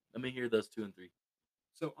 Let me hear those 2 and 3.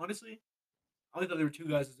 So honestly, I only thought there were 2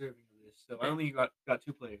 guys deserving of this. so I Okay. only got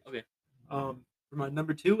two players. Okay. For my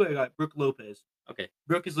number two, I got Brook Lopez. Okay.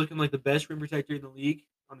 Brook is looking like the best rim protector in the league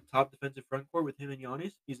on the top defensive front court with him and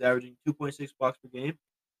Giannis. He's averaging 2.6 blocks per game,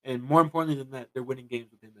 and more importantly than that, they're winning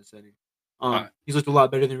games with him at center. He's looked a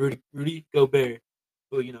lot better than Rudy Gobert,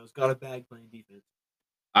 who has got a bag playing defense.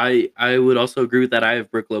 I would also agree with that. I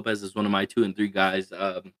have Brook Lopez as one of my 2 and 3 guys.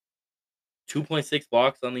 2.6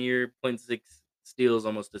 blocks on the year, point 0.6 steals,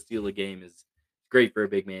 almost a steal a game is great for a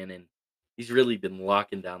big man, and he's really been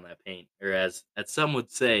locking down that paint. Or as some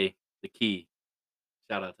would say, the key.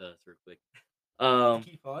 Shout out to us real quick. The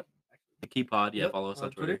key pod. The key pod, yeah, Yep, follow us on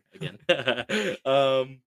on Twitter Twitter.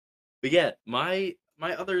 again. But yeah, my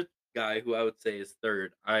other guy who I would say is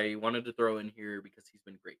third, I wanted to throw in here because he's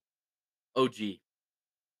been great. OG.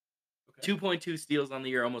 Okay. 2.2 steals on the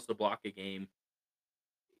year, almost a block a game.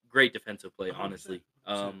 Great defensive play, 100%, honestly.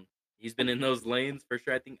 100%. He's been in those lanes for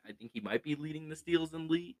sure. I think he might be leading the steals in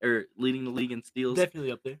league or leading the league in steals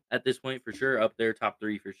Definitely up there. at this point for sure. Up there, top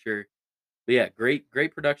 3 for sure. But yeah,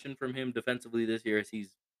 great production from him defensively this year, as he's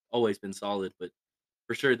always been solid. But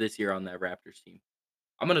for sure this year on that Raptors team,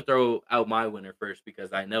 I'm gonna throw out my winner first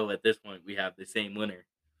because I know at this point we have the same winner.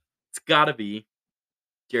 It's gotta be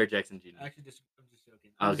Jared Jackson Jr. Actually, I'm just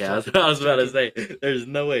joking. Okay, I was about to say, there's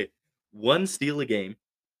no way. 1 steal a game,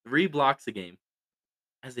 3 blocks a game.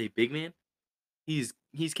 As a big man, he's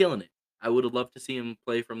killing it. I would have loved to see him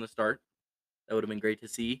play from the start. That would have been great to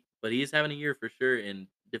see. But he is having a year for sure, and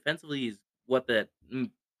defensively, he's what that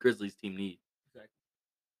Grizzlies team needs. Exactly.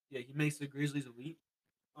 Yeah, he makes the Grizzlies elite.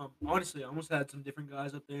 Honestly, I almost had some different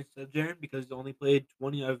guys up there instead of Jaren because he only played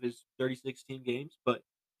 20 of his 36 team games. But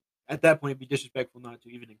at that point, it'd be disrespectful not to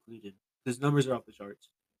even include him. His numbers are off the charts.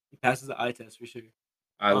 He passes the eye test for sure.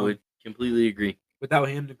 I would completely agree. Without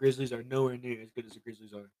him, the Grizzlies are nowhere near as good as the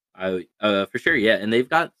Grizzlies are. For sure, yeah, and they've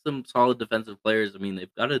got some solid defensive players. I mean,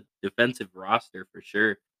 they've got a defensive roster for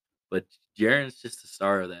sure, but Jaren's just a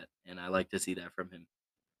star of that, and I like to see that from him.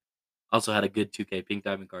 Also had a good 2K Pink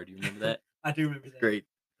Diamond card. Do you remember that? I do remember that. Great.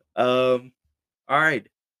 All right.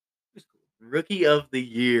 It's cool. Rookie of the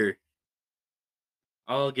year.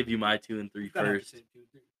 I'll give you my 2 and 3 We've gotta have the first. same 2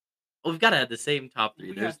 and 3. Well, we've got to have the same top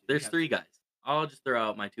 3. We have to, There's 3 guys. I'll just throw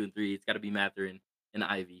out my 2 and 3. It's got to be Mathurin and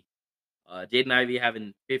Ivy. Jaden Ivey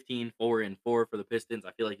having 15, 4, and 4 for the Pistons.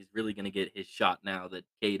 I feel like he's really going to get his shot now that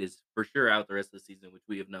Cade is for sure out the rest of the season, which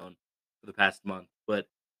we have known for the past month. But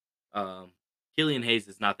Killian Hayes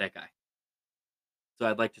is not that guy. So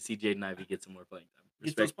I'd like to see Jaden Ivey get some more playing time.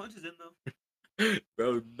 Get those punches in, though.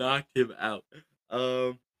 Bro, knocked him out.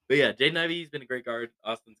 But yeah, Jaden Ivey, he's been a great guard.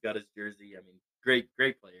 Austin's got his jersey. I mean, great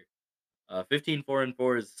player. 15, 4, and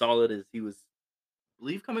 4 is solid as he was, I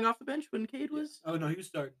believe, coming off the bench when Cade was. Oh, no, he was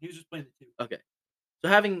starting. He was just playing the 2. Okay. So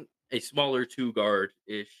having a smaller 2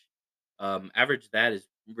 guard-ish average, that is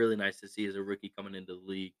really nice to see as a rookie coming into the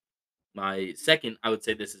league. My second, I would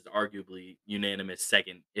say this is arguably unanimous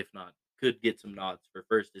second, if not, could get some nods for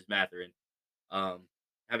first is Mathurin.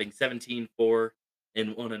 Having 17, 4,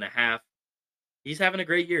 and 1.5. He's having a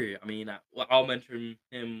great year. I mean, I'll mention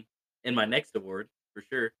him in my next award for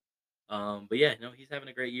sure. But yeah, no, he's having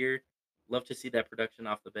a great year. Love to see that production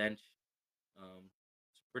off the bench.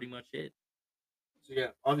 That's pretty much it. So yeah,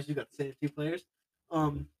 obviously you got the same 2 players.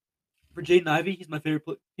 For Jaden Ivey, he's my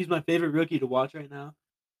favorite. He's my favorite rookie to watch right now.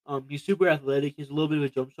 He's super athletic. He's a little bit of a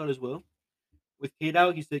jump shot as well. With Cade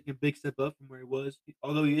out, he's taking a big step up from where he was.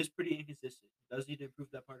 Although he is pretty inconsistent, he does need to improve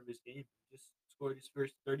that part of his game. He just scored his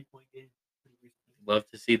first 30-point game pretty recently. Love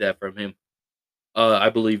to see that from him. I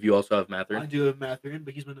believe you also have Mathurin. I do have Mathurin,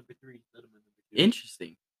 but he's my number 3 instead of my number 2.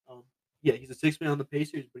 Interesting. Yeah, he's a 6 man on the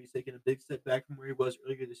Pacers, but he's taking a big step back from where he was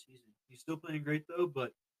earlier this season. He's still playing great though,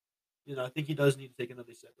 but I think he does need to take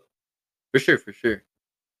another step up. For sure.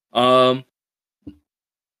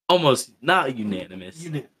 Almost not unanimous.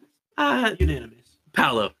 Unanimous.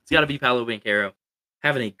 Paolo. It's got to be Paolo Banchero.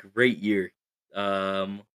 Having a great year.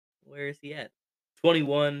 Where is he at?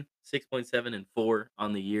 21, 6.7, and 4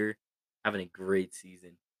 on the year. Having a great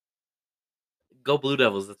season. Go Blue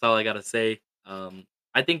Devils. That's all I got to say.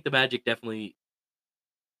 I think the Magic definitely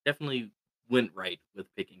went right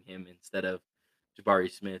with picking him instead of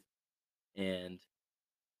Jabari Smith and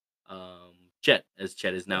Chet, as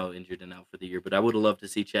Chet is now injured and out for the year. But I would have loved to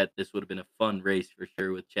see Chet. This would have been a fun race for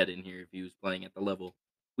sure with Chet in here if he was playing at the level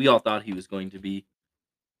we all thought he was going to be.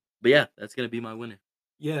 But yeah, that's going to be my winner.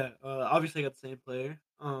 Yeah, obviously I got the same player.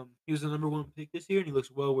 He was the number 1 pick this year, and he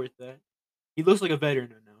looks well worth that. He looks like a veteran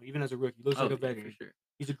right now, even as a rookie. He looks like a veteran. For sure.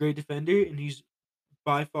 He's a great defender, and he's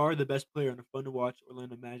by far the best player on a fun-to-watch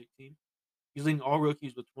Orlando Magic team. He's leading all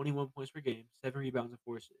rookies with 21 points per game, 7 rebounds, and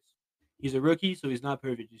 4 assists. He's a rookie, so he's not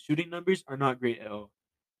perfect. His shooting numbers are not great at all.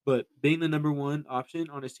 but being the number one option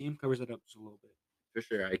on his team covers that up just a little bit. For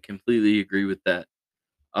sure. I completely agree with that.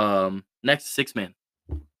 Next, six man.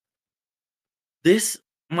 This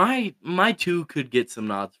my two could get some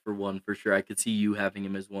nods for one for sure. I could see you having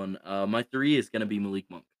him as one. My three is gonna be Malik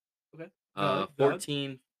Monk. Okay.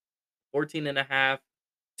 Valid. 14 and a half,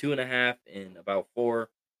 2.5, and about 4.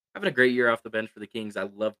 Having a great year off the bench for the Kings. I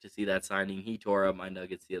love to see that signing. He tore up my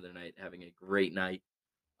Nuggets the other night, having a great night.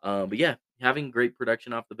 But yeah, having great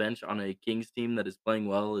production off the bench on a Kings team that is playing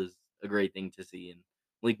well is a great thing to see, and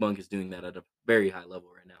Malik Monk is doing that at a very high level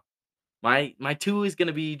right now. My two is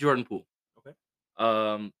gonna be Jordan Poole.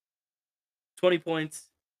 Okay. 20 points,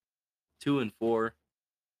 2 and 4.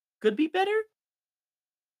 Could be better.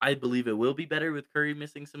 I believe it will be better with Curry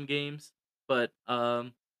missing some games, but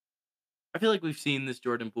I feel like we've seen this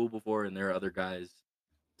Jordan Poole before, and there are other guys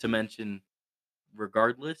to mention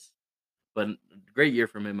regardless. But great year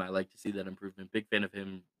from him. I like to see that improvement. Big fan of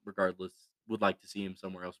him regardless. Would like to see him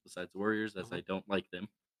somewhere else besides the Warriors, as Uh-huh. I don't like them.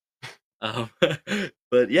 Um,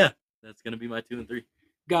 but yeah, that's gonna be my 2 and 3.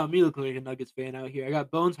 Got me looking like a Nuggets fan out here. I got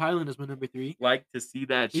Bones Highland as my number 3. Like to see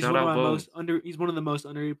that. He's Shout one of out my Bones. He's one of the most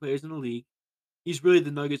underrated players in the league. He's really the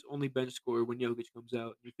Nuggets' only bench scorer when Jokic comes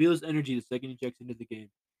out. You feel his energy the second he checks into the game.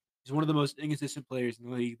 He's one of the most inconsistent players in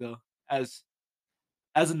the league, though. As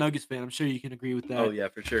a Nuggets fan, I'm sure you can agree with Oh that. yeah,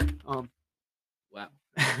 for sure. Um, Wow.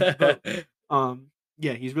 but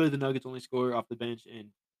yeah, he's really the Nuggets' only scorer off the bench, and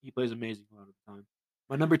he plays amazing a lot of the time.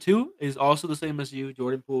 My number 2 is also the same as you,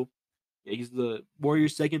 Jordan Poole. Yeah, he's the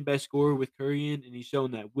Warriors' second best scorer with Curry in, and he's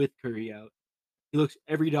shown that with Curry out. He looks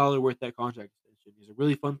every dollar worth that contract extension. He's a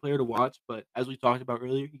really fun player to watch, but as we talked about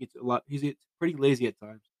earlier, he gets pretty lazy at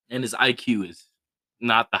times. And his IQ is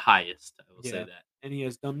not the highest. I will say Yeah, that. and he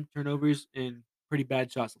has dumb turnovers and pretty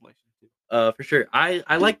bad shot selection too. For sure. I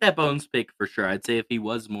like that Bones pick for sure. I'd say if he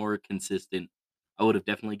was more consistent, I would have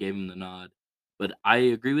definitely gave him the nod. But I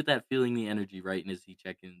agree with that feeling the energy right as he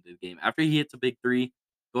checked into the game. After he hits a big three,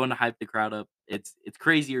 going to hype the crowd up, it's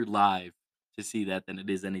crazier live to see that than it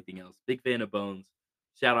is anything else. Big fan of Bones.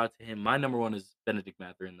 Shout out to him. My number one is Benedict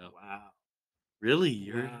Mathurin though. Wow. Really?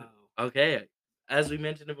 You're Wow. okay. As we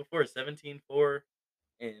mentioned it before, 17-4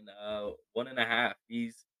 and 1.5.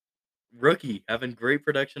 He's rookie, having great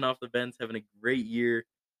production off the bench, having a great year.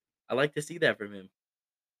 I like to see that from him.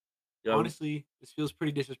 Yo, Honestly, this feels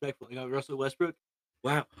pretty disrespectful. I got Russell Westbrook.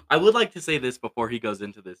 wow. I would like to say this before he goes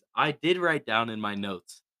into this. I did write down in my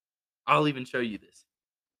notes. I'll even show you this.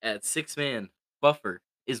 At six man, buffer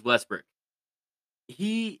is Westbrook.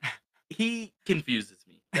 He he confuses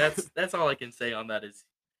me. That's all I can say on that is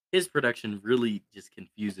his production really just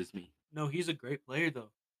confuses me. No, he's a great player though.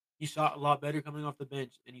 He shot a lot better coming off the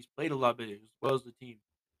bench, and he's played a lot better as well as the team.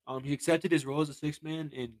 He accepted his role as a six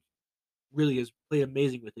man and really has played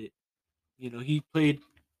amazing with it. You know, he played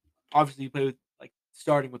with like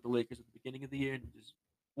starting with the Lakers at the beginning of the year and just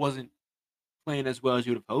wasn't playing as well as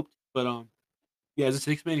you would have hoped. But yeah, as a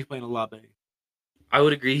six man, he's playing a lot better. I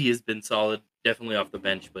would agree he has been solid, definitely off the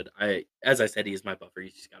bench, but as I said, he is my buffer.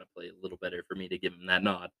 He's just gotta play a little better for me to give him that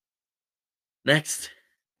nod. Next,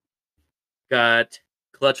 got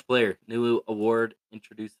clutch player, new award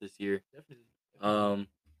introduced this year. Definitely. Um,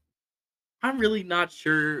 I'm really not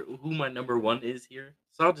sure who my number one is here,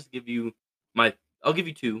 so I'll just give you I'll give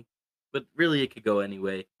you two, but really it could go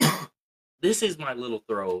anyway. This is my little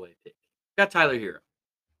throwaway pick. Got Tyler Hero.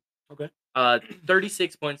 Okay.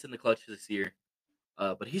 36 points in the clutch this year.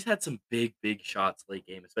 But he's had some big shots late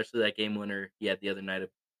game, especially that game winner he had the other night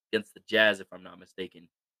against the Jazz, if I'm not mistaken.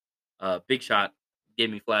 Big shot. Gave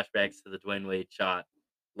me flashbacks to the Dwayne Wade shot.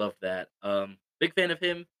 Love that. Big fan of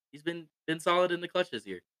him. He's been solid in the clutch this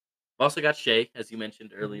year. I've also got Shea, as you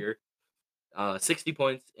mentioned earlier. 60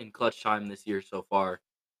 points in clutch time this year so far.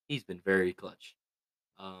 He's been very clutch.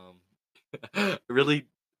 Really,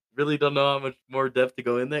 really don't know how much more depth to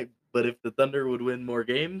go in there. But if the Thunder would win more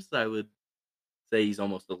games, I would say he's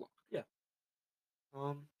almost a lock. Yeah.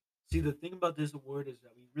 See, the thing about this award is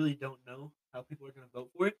that we really don't know how people are going to vote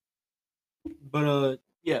for it. But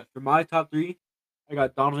yeah, for my top 3, I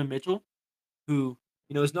got Donovan Mitchell, who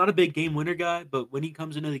is not a big game winner guy, but when he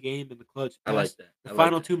comes into the game in the clutch, I like that. the I like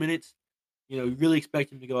final that. 2 minutes, you really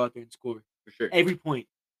expect him to go out there and score For sure. every point,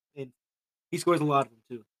 and he scores a lot of them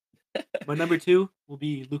too. My number 2 will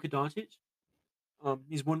be Luka Doncic.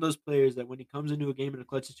 He's one of those players that when he comes into a game in a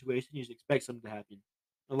clutch situation, you just expect something to happen.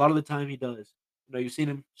 A lot of the time, he does. You've seen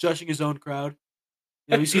him shushing his own crowd.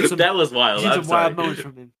 You've seen some That was wild. you've seen I'm some sorry. wild moments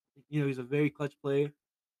from him. He's a very clutch player,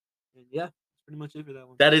 and yeah, that's pretty much it for that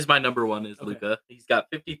one. That is my number one is Okay. Luka. He's got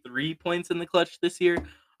 53 points in the clutch this year.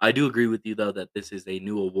 I do agree with you though that this is a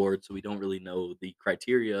new award, so we don't really know the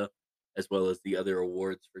criteria as well as the other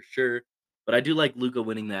awards for sure. But I do like Luca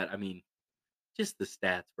winning that. I mean, just the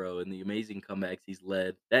stats, bro, and the amazing comebacks he's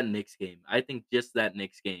led. That Knicks game, I think just that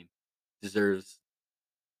Knicks game deserves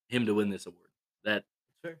him to win this award. That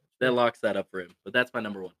Sure. that locks that up for him. But that's my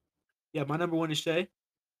number one. Yeah, my number one is Shea.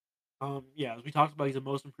 Yeah, as we talked about, he's a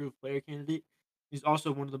most improved player candidate. He's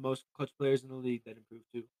also one of the most clutch players in the league that improved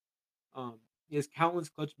too. Um, he has countless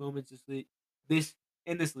clutch moments this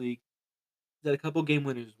in this league. He's had a couple game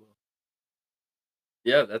winners as well.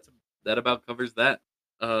 Yeah, that about covers that.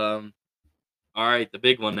 All right, the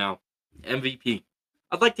big one now, MVP.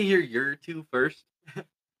 I'd like to hear your two first.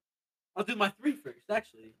 I'll do my three first,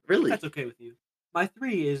 actually. Really? That's okay with you. My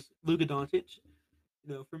three is Luka Doncic.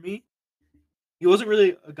 For me, he wasn't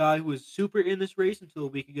really a guy who was super in this race until a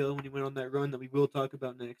week ago when he went on that run that we will talk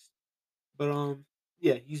about next. But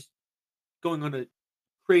yeah, he's going on a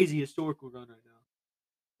crazy historical run right now.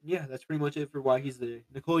 Yeah, that's pretty much it for why he's there.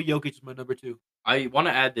 Nikola Jokic is my number two. I want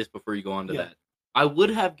to add this before you go on to Yeah. that. I would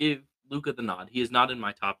have give Luca the nod. He is not in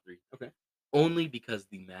my top three. Okay. Only because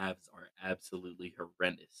the Mavs are absolutely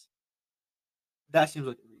horrendous. That seems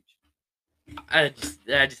like a reach. I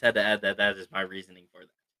just had to add that. That is my reasoning for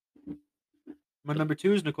that. My number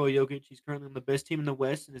two is Nikola Jokic. He's currently on the best team in the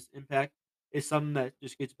West, and his impact is something that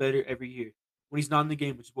just gets better every year. When he's not in the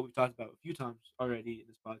game, which is what we've talked about a few times already in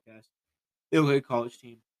this podcast, they look like a college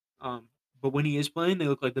team. But when he is playing, they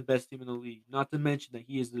look like the best team in the league. Not to mention that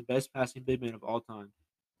he is the best passing big man of all time,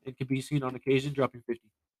 and can be seen on occasion dropping 50.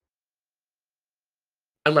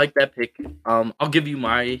 I like that pick. I'll give you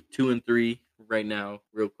my 2 and 3 right now,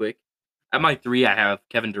 real quick. At my 3, I have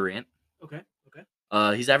Kevin Durant. Okay.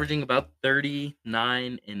 He's averaging about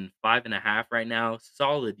 39 and 5.5 right now.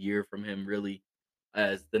 Solid year from him, really,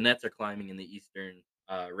 as the Nets are climbing in the Eastern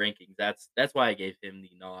rankings. That's why I gave him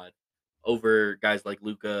the nod over guys like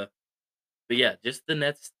Luca. But yeah, just the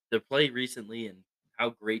Nets, the play recently, and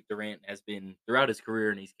how great Durant has been throughout his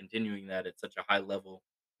career, and he's continuing that at such a high level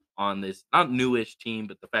on this not newish team,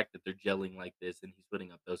 but the fact that they're gelling like this and he's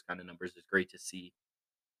putting up those kind of numbers is great to see.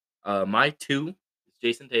 My 2 is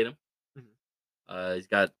Jason Tatum. Mhm. He's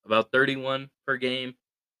got about 31 per game,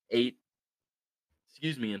 8,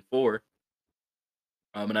 and 4.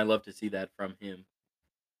 And I love to see that from him.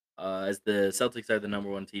 As the Celtics are the number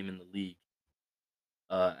one team in the league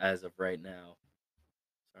as of right now.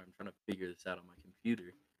 Sorry, I'm trying to figure this out on my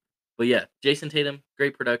computer. But yeah, Jason Tatum,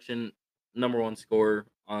 great production, number one scorer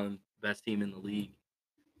on best team in the league.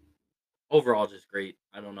 Overall, just great.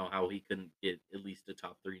 I don't know how he couldn't get at least a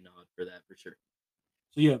top 3 nod for that for sure.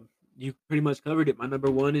 So yeah, you pretty much covered it. My number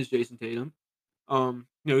one is Jason Tatum.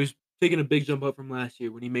 He's taking a big jump up from last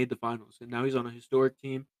year when he made the finals, and now he's on a historic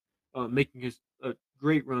team, making a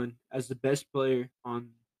great run as the best player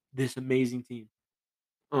on this amazing team.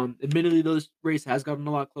 Admittedly, this race has gotten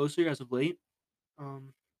a lot closer as of late.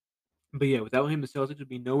 But yeah, without him, the Celtics would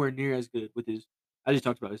be nowhere near as good with his, as you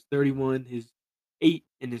talked about, his 31, his 8,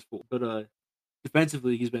 and his 4. But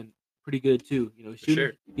defensively, he's been pretty good too.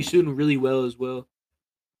 He's shooting really well as well.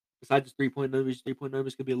 Besides his 3-point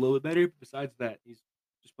numbers could be a little bit better. But besides that, he's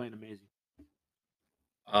just playing amazing.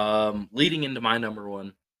 Leading into my number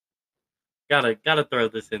one, gotta throw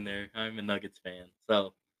this in there. I'm a Nuggets fan,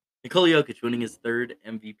 so Nikola Jokic winning his 3rd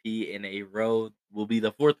MVP in a row will be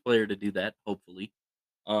the 4th player to do that, hopefully.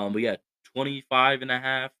 We got 25 and a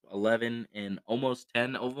half, 11, and almost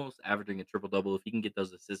 10, almost averaging a triple double. If he can get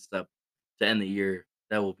those assists up to end the year,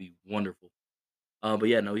 that will be wonderful. But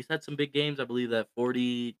yeah, no, he's had some big games. I believe that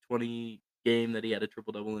 40-20 game that he had a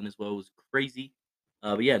triple double in as well was crazy.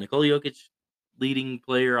 But yeah, Nikola Jokic, leading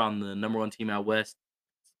player on the number one team out west.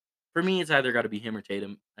 For me, it's either got to be him or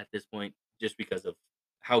Tatum at this point, just because of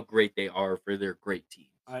how great they are for their great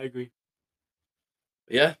teams. I agree.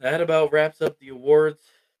 But yeah, that about wraps up the awards.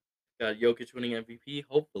 Got Jokic winning MVP,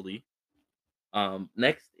 hopefully.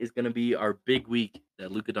 Next is going to be our big week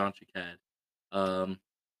that Luka Doncic had.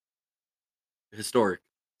 Historic.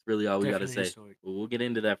 It's really all we got to say. Historic. We'll get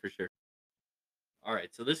into that for sure. All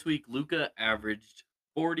right, so this week Luka averaged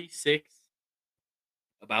 46,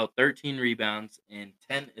 about 13 rebounds, and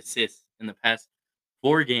 10 assists in the past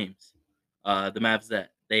 4 games. The Mavs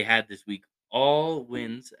that they had this week, all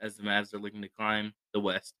wins as the Mavs are looking to climb the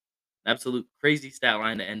West. Absolute crazy stat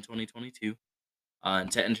line to end 2022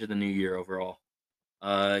 and to enter the new year overall.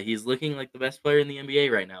 He's looking like the best player in the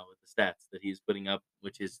NBA right now with the stats that he's putting up,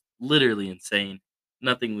 which is literally insane.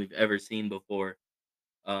 Nothing we've ever seen before,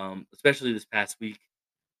 especially this past week.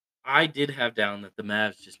 I did have down that the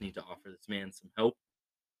Mavs just need to offer this man some help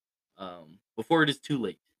before it is too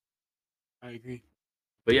late. I agree.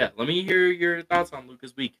 But yeah, let me hear your thoughts on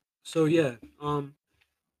Luka's week. So yeah,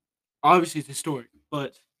 obviously it's historic,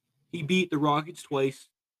 but He beat the Rockets twice,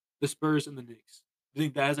 the Spurs, and the Knicks. Do you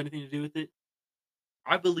think that has anything to do with it?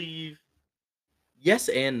 I believe yes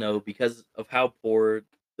and no because of how poor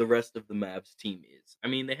the rest of the Mavs team is. I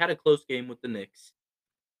mean, they had a close game with the Knicks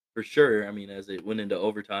for sure. I mean, as it went into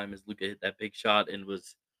overtime, as Luka hit that big shot and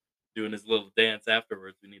was doing his little dance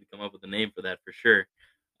afterwards. We need to come up with a name for that for sure.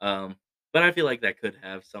 Um, but I feel like that could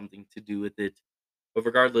have something to do with it. But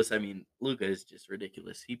regardless, I mean, Luca is just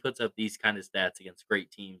ridiculous. He puts up these kind of stats against great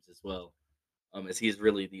teams as well, as he is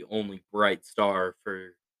really the only bright star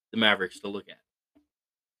for the Mavericks to look at.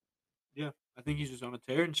 Yeah, I think he's just on a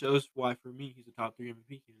tear and shows why for me he's a top 3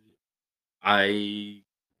 MVP I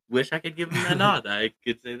wish I could give him that nod. I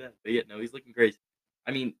could say that. But yeah, no, he's looking crazy.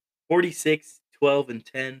 I mean, 46, 12, and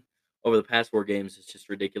 10 over the past 4 games is just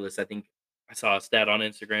ridiculous. I think I saw a stat on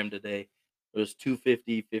Instagram today. It was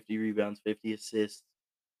 250, 50 rebounds, 50 assists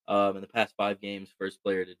in the past 5 games. First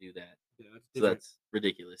player to do that. Yeah, that's So different. that's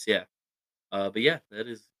ridiculous. Yeah. But yeah, that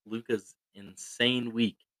is Luca's insane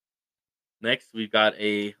week. Next, we've got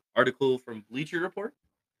a article from Bleacher Report,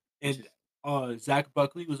 which And is Zach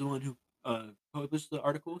Buckley was the one who published the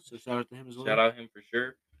article, so shout out to him as shout well. out him for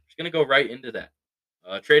sure. Just gonna go right into that.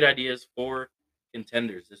 Trade ideas for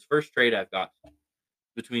contenders. This first trade I've got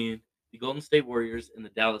between the Golden State Warriors and the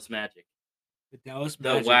Dallas Magic. The Dallas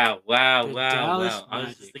The Magic. wow, wow, The wow, Dallas wow. I was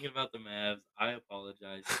just Magic. thinking about the Mavs. I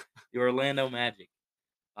apologize. The Orlando Magic.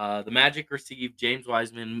 The Magic received James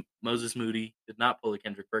Wiseman, Moses Moody. Did not pull a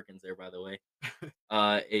Kendrick Perkins there, by the way.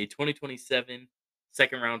 A 2027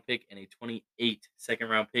 second round pick and a 28 second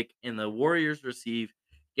round pick. And the Warriors receive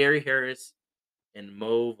Gary Harris and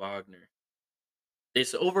Mo Wagner.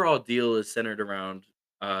 This overall deal is centered around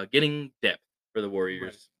getting depth for the Right.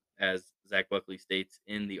 Warriors, as Zach Buckley states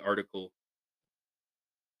in the article.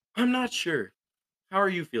 I'm not sure. How are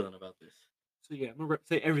you feeling about this? So yeah, I'm gonna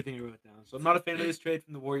say everything I wrote down. So I'm not a fan of this trade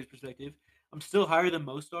from the Warriors' perspective. I'm still higher than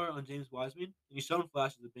most are on James Wiseman, and he's shown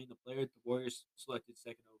flashes of being the player the Warriors selected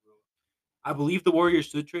second overall. I believe the Warriors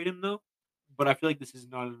should trade him though, but I feel like this is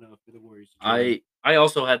not enough for the Warriors to trade him. I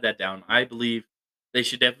also had that down. I believe they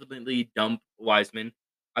should definitely dump Wiseman.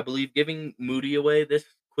 I believe giving Moody away this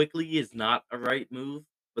quickly is not a right move,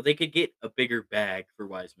 but they could get a bigger bag for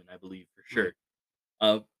Wiseman. I believe for Right. sure.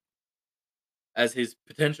 Uh, as his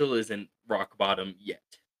potential isn't rock bottom yet.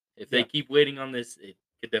 If they Yeah. keep waiting on this, it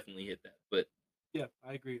could definitely hit that. But Yeah,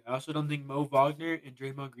 I agree. I also don't think Mo Wagner and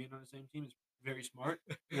Draymond Green on the same team is very smart.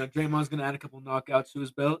 Draymond's gonna add a couple knockouts to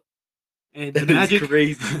his belt, and the that is Magic,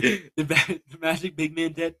 crazy. the Magic big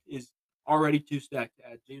man depth is already too stacked to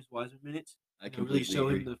add James Wiseman minutes. I Really completely show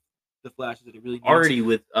him agree. the flashes that he really needs. Already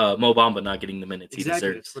with Mo Bamba not getting the minutes he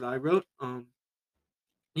Exactly, that's deserves. what I wrote.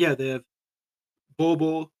 Yeah, they have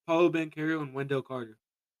Bobo, Paulo Banchero, and Wendell Carter.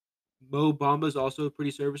 Mo Bamba is also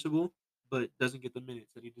pretty serviceable, but doesn't get the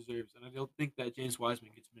minutes that he deserves, and I don't think that James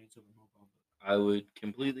Wiseman gets minutes over Mo Bamba. I would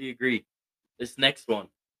completely agree. This next one.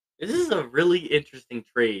 This is a really interesting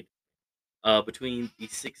trade between the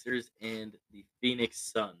Sixers and the Phoenix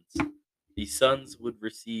Suns. The Suns would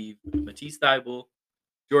receive Matisse Thybulle,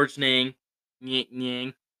 George Nang,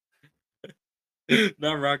 Nyang,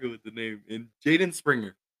 not rocking with the name, and Jaden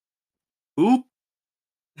Springer. Who?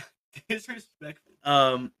 Disrespectful.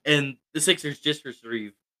 And the Sixers just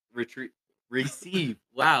receive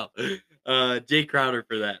wow, Jay Crowder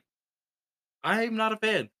for that. I'm not a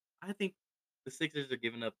fan. I think the Sixers are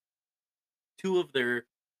giving up two of their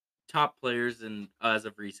top players, and as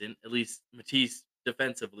of recent, at least Matisse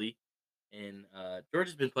defensively, and George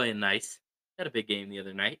has been playing nice. Had a big game the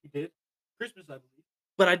other night, He did. Christmas, I believe.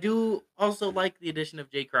 but I do also like the addition of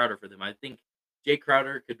Jay Crowder for them. I think Jay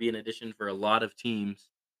Crowder could be an addition for a lot of teams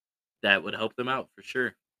that would help them out for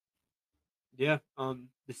sure. Yeah.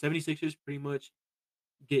 The 76ers pretty much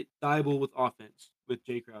get Thibault with offense with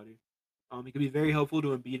Jay Crowder. He could be very helpful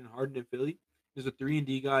to Embiid and Harden in Philly. There's a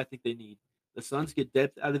 3-and-D guy I think they need. The Suns get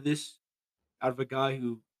depth out of this, out of a guy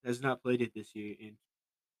who has not played it this year and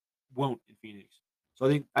won't in Phoenix. So I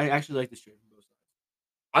think I actually like this trade from both sides.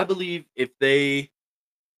 I believe if they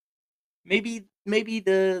maybe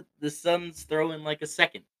the Suns throw in like a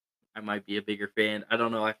second, I might be a bigger fan. I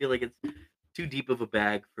don't know. I feel like it's too deep of a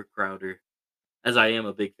bag for Crowder, as I am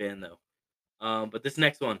a big fan though. But this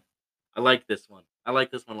next one, I like this one. I like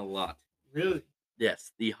this one a lot. Really?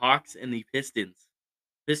 Yes, the Hawks and the Pistons.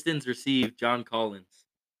 Pistons receive John Collins.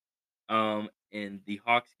 And the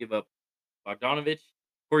Hawks give up Bogdanovich,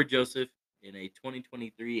 Corey Joseph, in a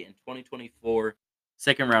 2023 and 2024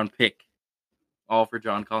 second round pick, all for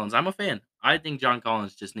John Collins. I'm a fan. I think John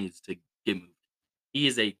Collins just needs to get moved. He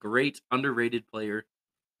is a great underrated player,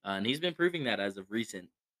 and he's been proving that as of recent.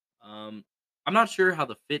 Um, I'm not sure how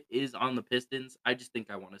the fit is on the Pistons. I just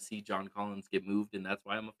think I want to see John Collins get moved, and that's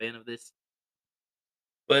why I'm a fan of this.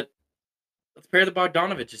 But let's pair the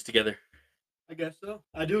Bogdanoviches together. I guess so.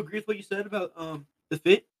 I do agree with what you said about the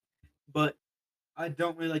fit, but I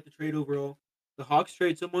don't really like the trade overall. The Hawks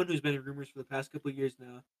trade someone who's been in rumors for the past couple of years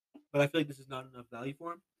now, but I feel like this is not enough value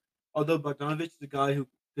for him. Although Bogdanovich is a guy who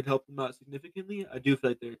could help them out significantly, I do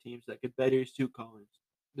feel like there are teams that could better suit Collins,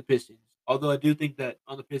 the Pistons. Although I do think that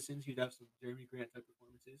on the Pistons he'd have some Jeremy Grant type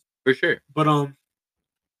performances, For sure. but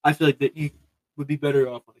I feel like that he would be better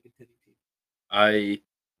off on a contending team.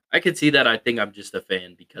 I could see that. I think I'm just a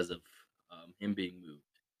fan because of him being moved.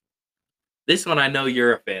 This one I know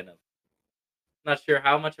you're a fan of. Not sure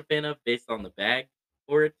how much a fan of based on the bag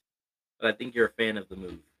for it, but I think you're a fan of the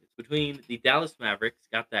move. It's between the Dallas Mavericks,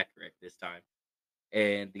 got that correct this time,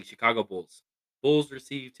 and the Chicago Bulls. Bulls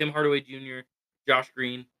received Tim Hardaway Jr., Josh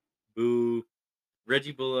Green, Boo,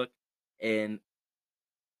 Reggie Bullock, and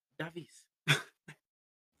Davies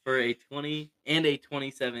for a 20 and a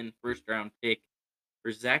 27 first round pick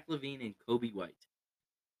for Zach LaVine and Kobe White.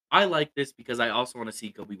 I like this because I also want to see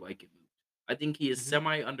Kobe White get moved. I think he is Mhm.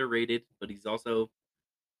 semi underrated, but he's also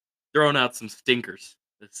thrown out some stinkers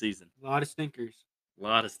this season. A lot of stinkers. A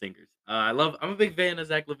lot of stinkers. I'm a big fan of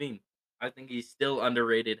Zach LaVine. I think he's still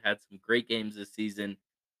underrated. Had some great games this season.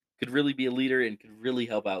 Could really be a leader and could really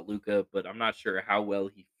help out Luca, but I'm not sure how well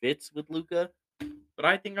he fits with Luca. But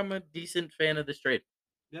I think I'm a decent fan of this trade.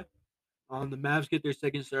 Yeah. The Mavs get their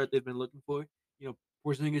second start they've been looking for. You know,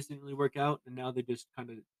 Porzingis didn't really work out, and now they're just kind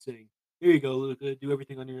of saying, "Here you go, Luca. Do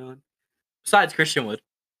everything on your own." Besides Christian Wood.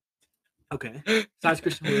 Okay. Besides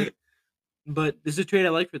Christian Wood, but this is a trade I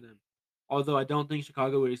like for them. Although I don't think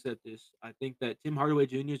Chicago would accept this. I think that Tim Hardaway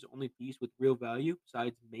Jr. is the only piece with real value,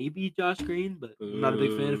 besides maybe Josh Green, but I'm not a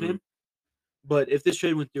big fan of him. But if this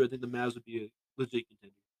trade went through, I think the Mavs would be a legit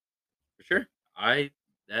contender. For sure.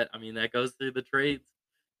 That goes through the trades.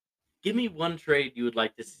 Give me one trade you would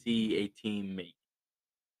like to see a team make.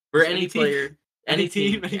 For Just any any team? player, Any any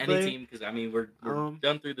team, team, any any player? team, because I mean we're Um,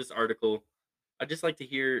 done through this article. I'd just like to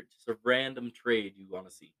hear just a random trade you want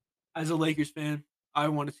to see. as a Lakers fan, I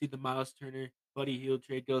want to see the Miles Turner Buddy Hield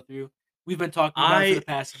trade go through. We've been talking about it for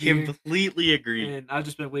the I past year, completely agree. and I've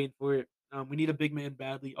just been waiting for it. We need a big man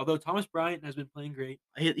badly. Although Thomas Bryant has been playing great,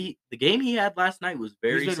 The game he had last night was he's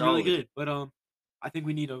very been really solid. good. But I think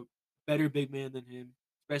we need a better big man than him,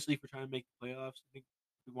 especially if we're trying to make the playoffs. I think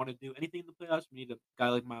if we want to do anything in the playoffs, we need a guy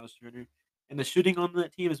like Miles Turner. And the shooting on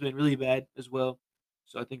that team has been really bad as well.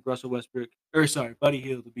 So I think Buddy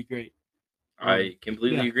Hield would be great. I Yeah,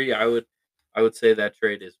 completely agree. I would say that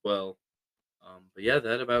trade as well. But yeah,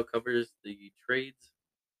 that about covers the trades,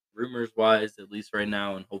 rumors wise, at least right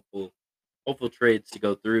now, and hopeful trades to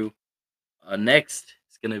go through. Next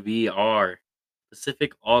is going to be our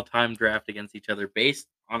Pacific all-time draft against each other based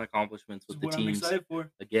on accomplishments this with is the what I'm teams. excited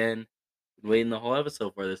for. Again, been waiting the whole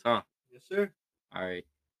episode for this, huh? Yes, sir. All right,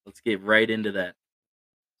 let's get right into that.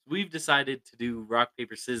 We've decided to do rock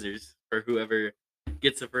paper scissors for whoever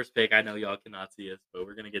gets the first pick. I know y'all cannot see us, but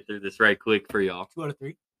we're gonna get through this right quick for y'all. 2 out of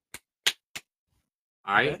 3.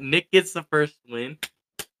 All right, Okay. Nick gets the first win,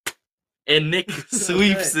 and Nick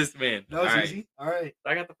sweeps this man. That was All right. easy. All right.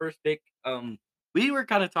 I got the first pick. We were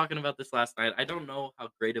kind of talking about this last night. I don't know how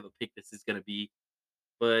great of a pick this is going to be,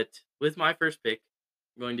 but with my first pick,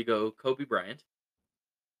 I'm going to go Kobe Bryant.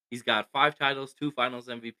 He's got 5 titles, 2 Finals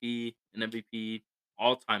MVP, an MVP,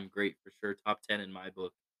 all-time great for sure, top 10 in my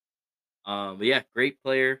book. But yeah, great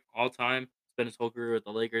player, all time. Spent his whole career with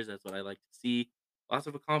the Lakers. That's what I like to see. Lots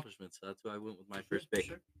of accomplishments. So that's who I went with my first pick.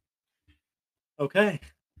 Sure. Okay.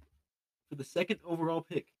 For the second overall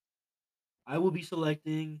pick, I will be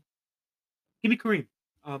selecting. Give me Kareem.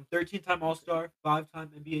 13-time All Star,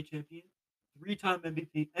 5-time NBA champion, 3-time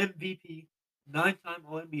MVP, 9-time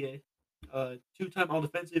All NBA, 2-time All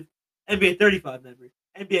Defensive, NBA 35 member,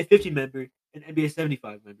 NBA 50 member, and NBA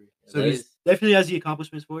 75 member. Yeah, So that he's is- definitely has the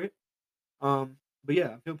accomplishments for it. But yeah,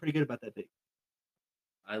 I'm feeling pretty good about that pick.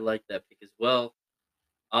 I like that pick as well.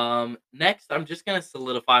 Next, I'm just gonna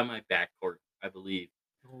solidify my backcourt. I believe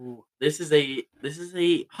Ooh, this is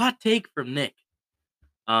a hot take from Nick.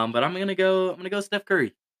 But I'm gonna go Steph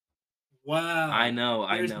Curry. wow. I know.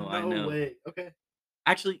 There's I no know. way. Okay.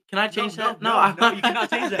 Actually, can I change that? No, you cannot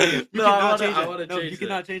change that. You No, I cannot wanna- change I that. wanna No, change you that.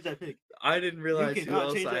 cannot change that pick. I didn't realize who cannot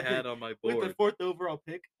else change I that had pick. on my With the board. 4th overall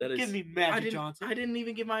pick, That give is- me I Magic didn't. Johnson. I didn't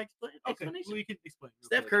even give my Okay, explanation. well, you can explain. real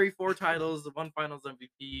Steph quick. Curry, 4 titles, 1 Finals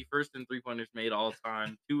MVP, first in 3-pointers made all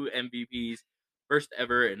time, 2 MVPs, first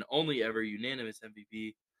ever and only ever unanimous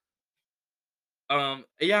MVP.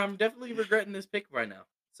 Yeah, I'm definitely regretting this pick right now.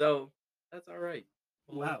 So that's all right.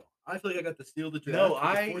 Wow, I feel like I got to steal the draft.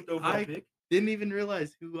 No, with the 4th overall pick. Didn't even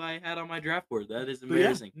realize who I had on my draft board. That is So yeah,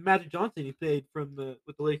 embarrassing. Magic Johnson. He played with the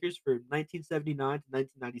Lakers from 1979 to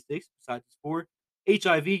 1996. Besides his 4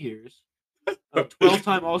 HIV years,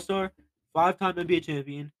 12-time All Star, 5-time NBA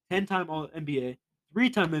champion, 10-time All NBA,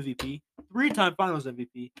 3-time MVP, 3-time Finals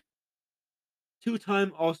MVP,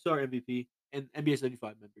 2-time All Star MVP, and NBA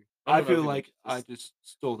 75 member. I I don't know if feel you like mentioned I this. just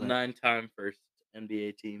stole that. 9-time first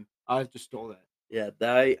NBA team. I just stole that.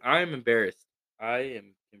 Yeah, I'm embarrassed. I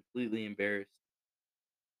am completely embarrassed.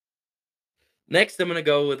 Next, I'm gonna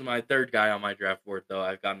go with my third guy on my draft board. Though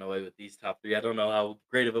I've gotten away with these top three. I don't know how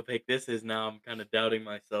great of a pick this is. Now I'm kind of doubting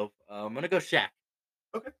myself. I'm gonna go Shaq.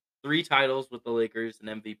 Okay. 3 titles with the Lakers,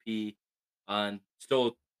 an MVP, and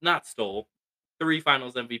stole 3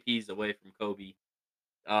 Finals MVPs away from Kobe.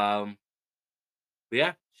 Um, but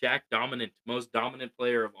yeah, Shaq dominant, most dominant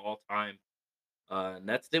player of all time. And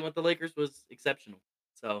that stint with the Lakers was exceptional.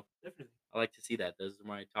 So Definitely. I like to see that. Those are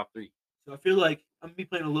my top 3. So I feel like I'm gonna be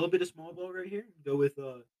playing a little bit of small ball right here. Go with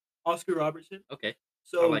Oscar Robertson. Okay, I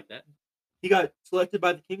So like that. he got selected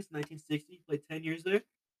by the Kings in 1960. He played 10 years there,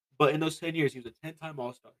 but in those 10 years, he was a 10-time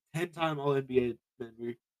All Star, 10-time All NBA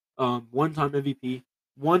member, 1-time MVP,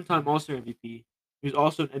 1-time All Star MVP. He was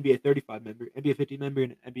also an NBA 35 member, NBA 50 member,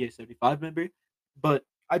 and an NBA 75 member. But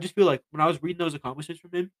I just feel like when I was reading those accomplishments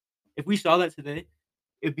from him, if we saw that today,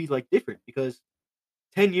 it'd be like different because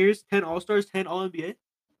 10 years, 10 All Stars, 10 All NBA.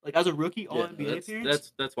 Like as a rookie All Yeah, NBA that's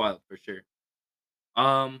appearance. that's wild for sure.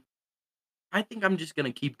 Um, I think I'm just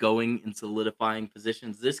gonna keep going and solidifying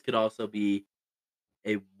positions. This could also be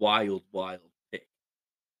a wild pick.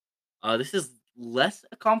 This is less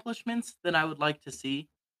accomplishments than I would like to see,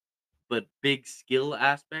 but big skill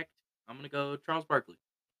aspect. I'm gonna go Charles Barkley.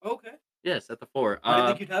 Okay. Yes, at the 4. I didn't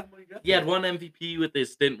think you'd have him on your draft. He had 1 MVP with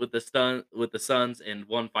his stint with the Suns and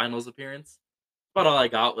 1 Finals appearance. About all I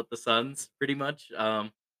got with the Suns, pretty much.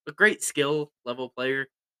 A great skill level player.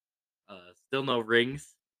 Still no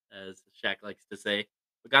rings, as Shaq likes to say.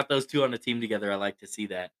 But got those two on a team together. I like to see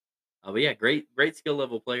that. But yeah, great skill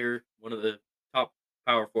level player. One of the top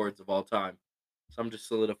power forwards of all time. So I'm just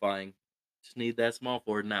solidifying. Just need that small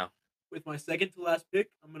forward now. With my second to last pick,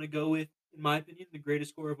 I'm gonna go with, in my opinion, the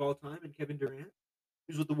greatest scorer of all time, and Kevin Durant.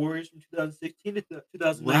 He was with the Warriors from 2016 to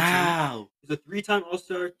 2019. Wow. He's a 3-time All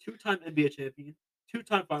Star, 2-time NBA champion,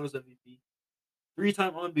 2-time Finals MVP,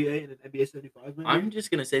 3-time All NBA, and an NBA 75 member. I'm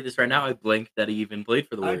just gonna say this right now. I blinked that he even played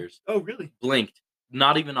for the Warriors. Oh, really? Blinked.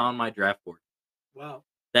 Not even on my draft board. Wow.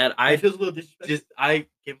 That That feels a little disrespectful. I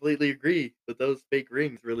completely agree. But those fake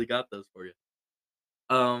rings really got those for you.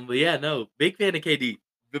 But yeah, no, big fan of KD.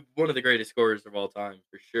 One of the greatest scorers of all time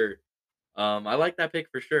for sure. I like that pick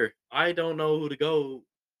for sure. I don't know who to go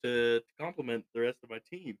to complement the rest of my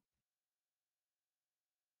team.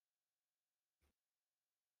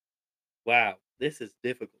 Wow, this is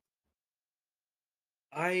difficult.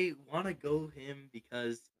 I want to go him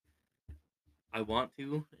because I want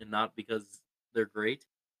to, and not because they're great.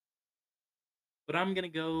 But I'm gonna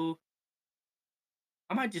go.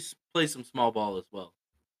 I might just play some small ball as well.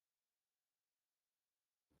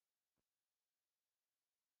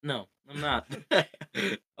 No, I'm not.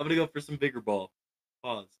 I'm gonna go for some bigger ball.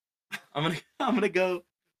 Pause. I'm gonna go.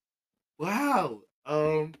 Wow.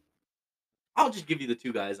 I'll just give you the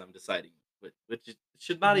 2 guys I'm deciding with,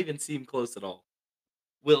 should not even seem close at all.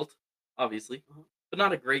 Wilt, obviously, Uh-huh. but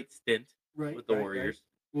not a great stint Right. with the right. Warriors.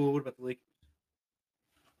 Well, what about the Lakers?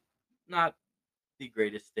 Not the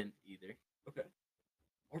greatest stint either. Okay.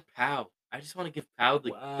 Or Pow. I just want to give Pow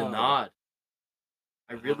the Wow. nod.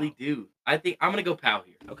 I really Wow. do. I think I'm gonna go Pow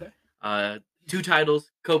here. Okay. 2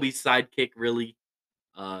 titles. Kobe's sidekick, really.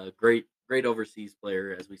 Great overseas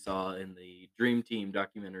player, as we saw in the Dream Team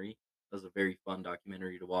documentary. That was a very fun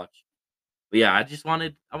documentary to watch. But yeah, I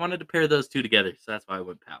wanted to pair those 2 together, so that's why I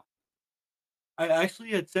went Pow. I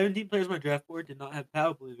actually had 17 players on my draft board. Did not have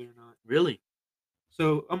Powell, believe it or not. Really?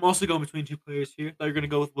 So I'm also going between 2 players here. Thought you were gonna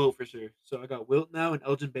go with Wilt for sure. So I got Wilt now and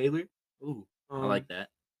Elgin Baylor. Ooh, I Um, like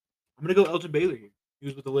that. I'm gonna go Elgin Baylor here. He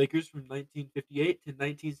was with the Lakers from 1958 to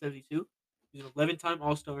 1972. He's an 11-time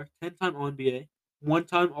All Star, 10-time All NBA,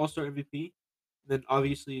 1-time All Star MVP, and then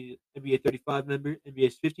obviously NBA 35 member, NBA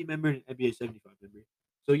 50 member, and NBA 75 member.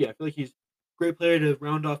 So yeah, I feel like he's a great player to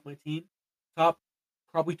round off my team. Top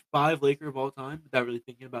probably 5 Laker of all time, without really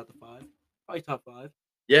thinking about the 5. Probably top 5.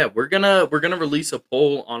 Yeah, we're gonna release a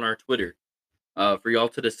poll on our Twitter, for y'all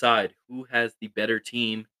to decide who has the better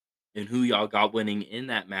team and who y'all got winning in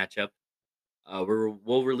that matchup.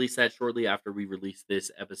 We'll release that shortly after we release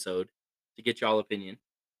this episode to get y'all opinion.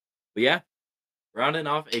 But yeah, rounding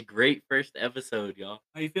off a great first episode, y'all.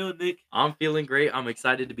 How you feeling, Nick? I'm feeling great. I'm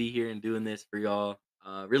excited to be here and doing this for y'all.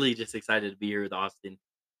 Really just excited to be here with Austin.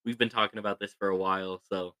 we've been talking about this for a while.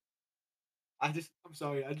 So I'm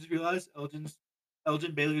sorry. I just realized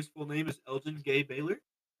Elgin Baylor's full name is Elgin Gay Baylor.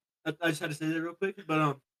 I just had to say that real quick.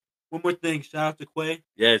 But one more thing. Shout out to Quay.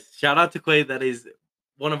 yes, shout out to Quay. That is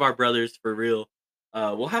one of our brothers for real.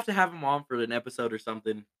 We'll have to have him on for an episode or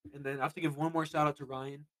something. And then I have to give one more shout out to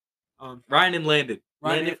Ryan. Ryan and Landon.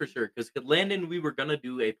 Ryan- Landon for sure. Because Landon, we were gonna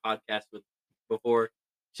do a podcast with before.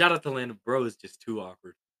 Shout out to Landon. Bro is just too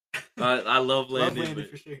awkward. I love Landon. Landon but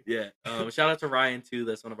for sure. Yeah. Shout out to Ryan too.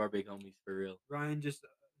 That's one of our big homies for real. Ryan just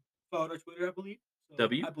followed our Twitter, I believe. So,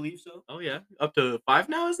 W? I believe so. Oh yeah. Up to 5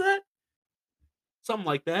 now, is that? Something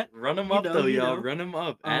like that. Run him You up know, though, you y'all. know. Run him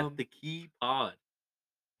up at the Key Pod.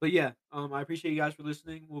 But yeah, I appreciate you guys for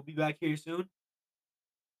listening. We'll be back here soon.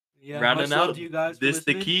 Yeah, Rounding much love out. to you guys. This for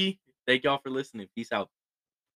the listening. Key. Thank y'all for listening. Peace out.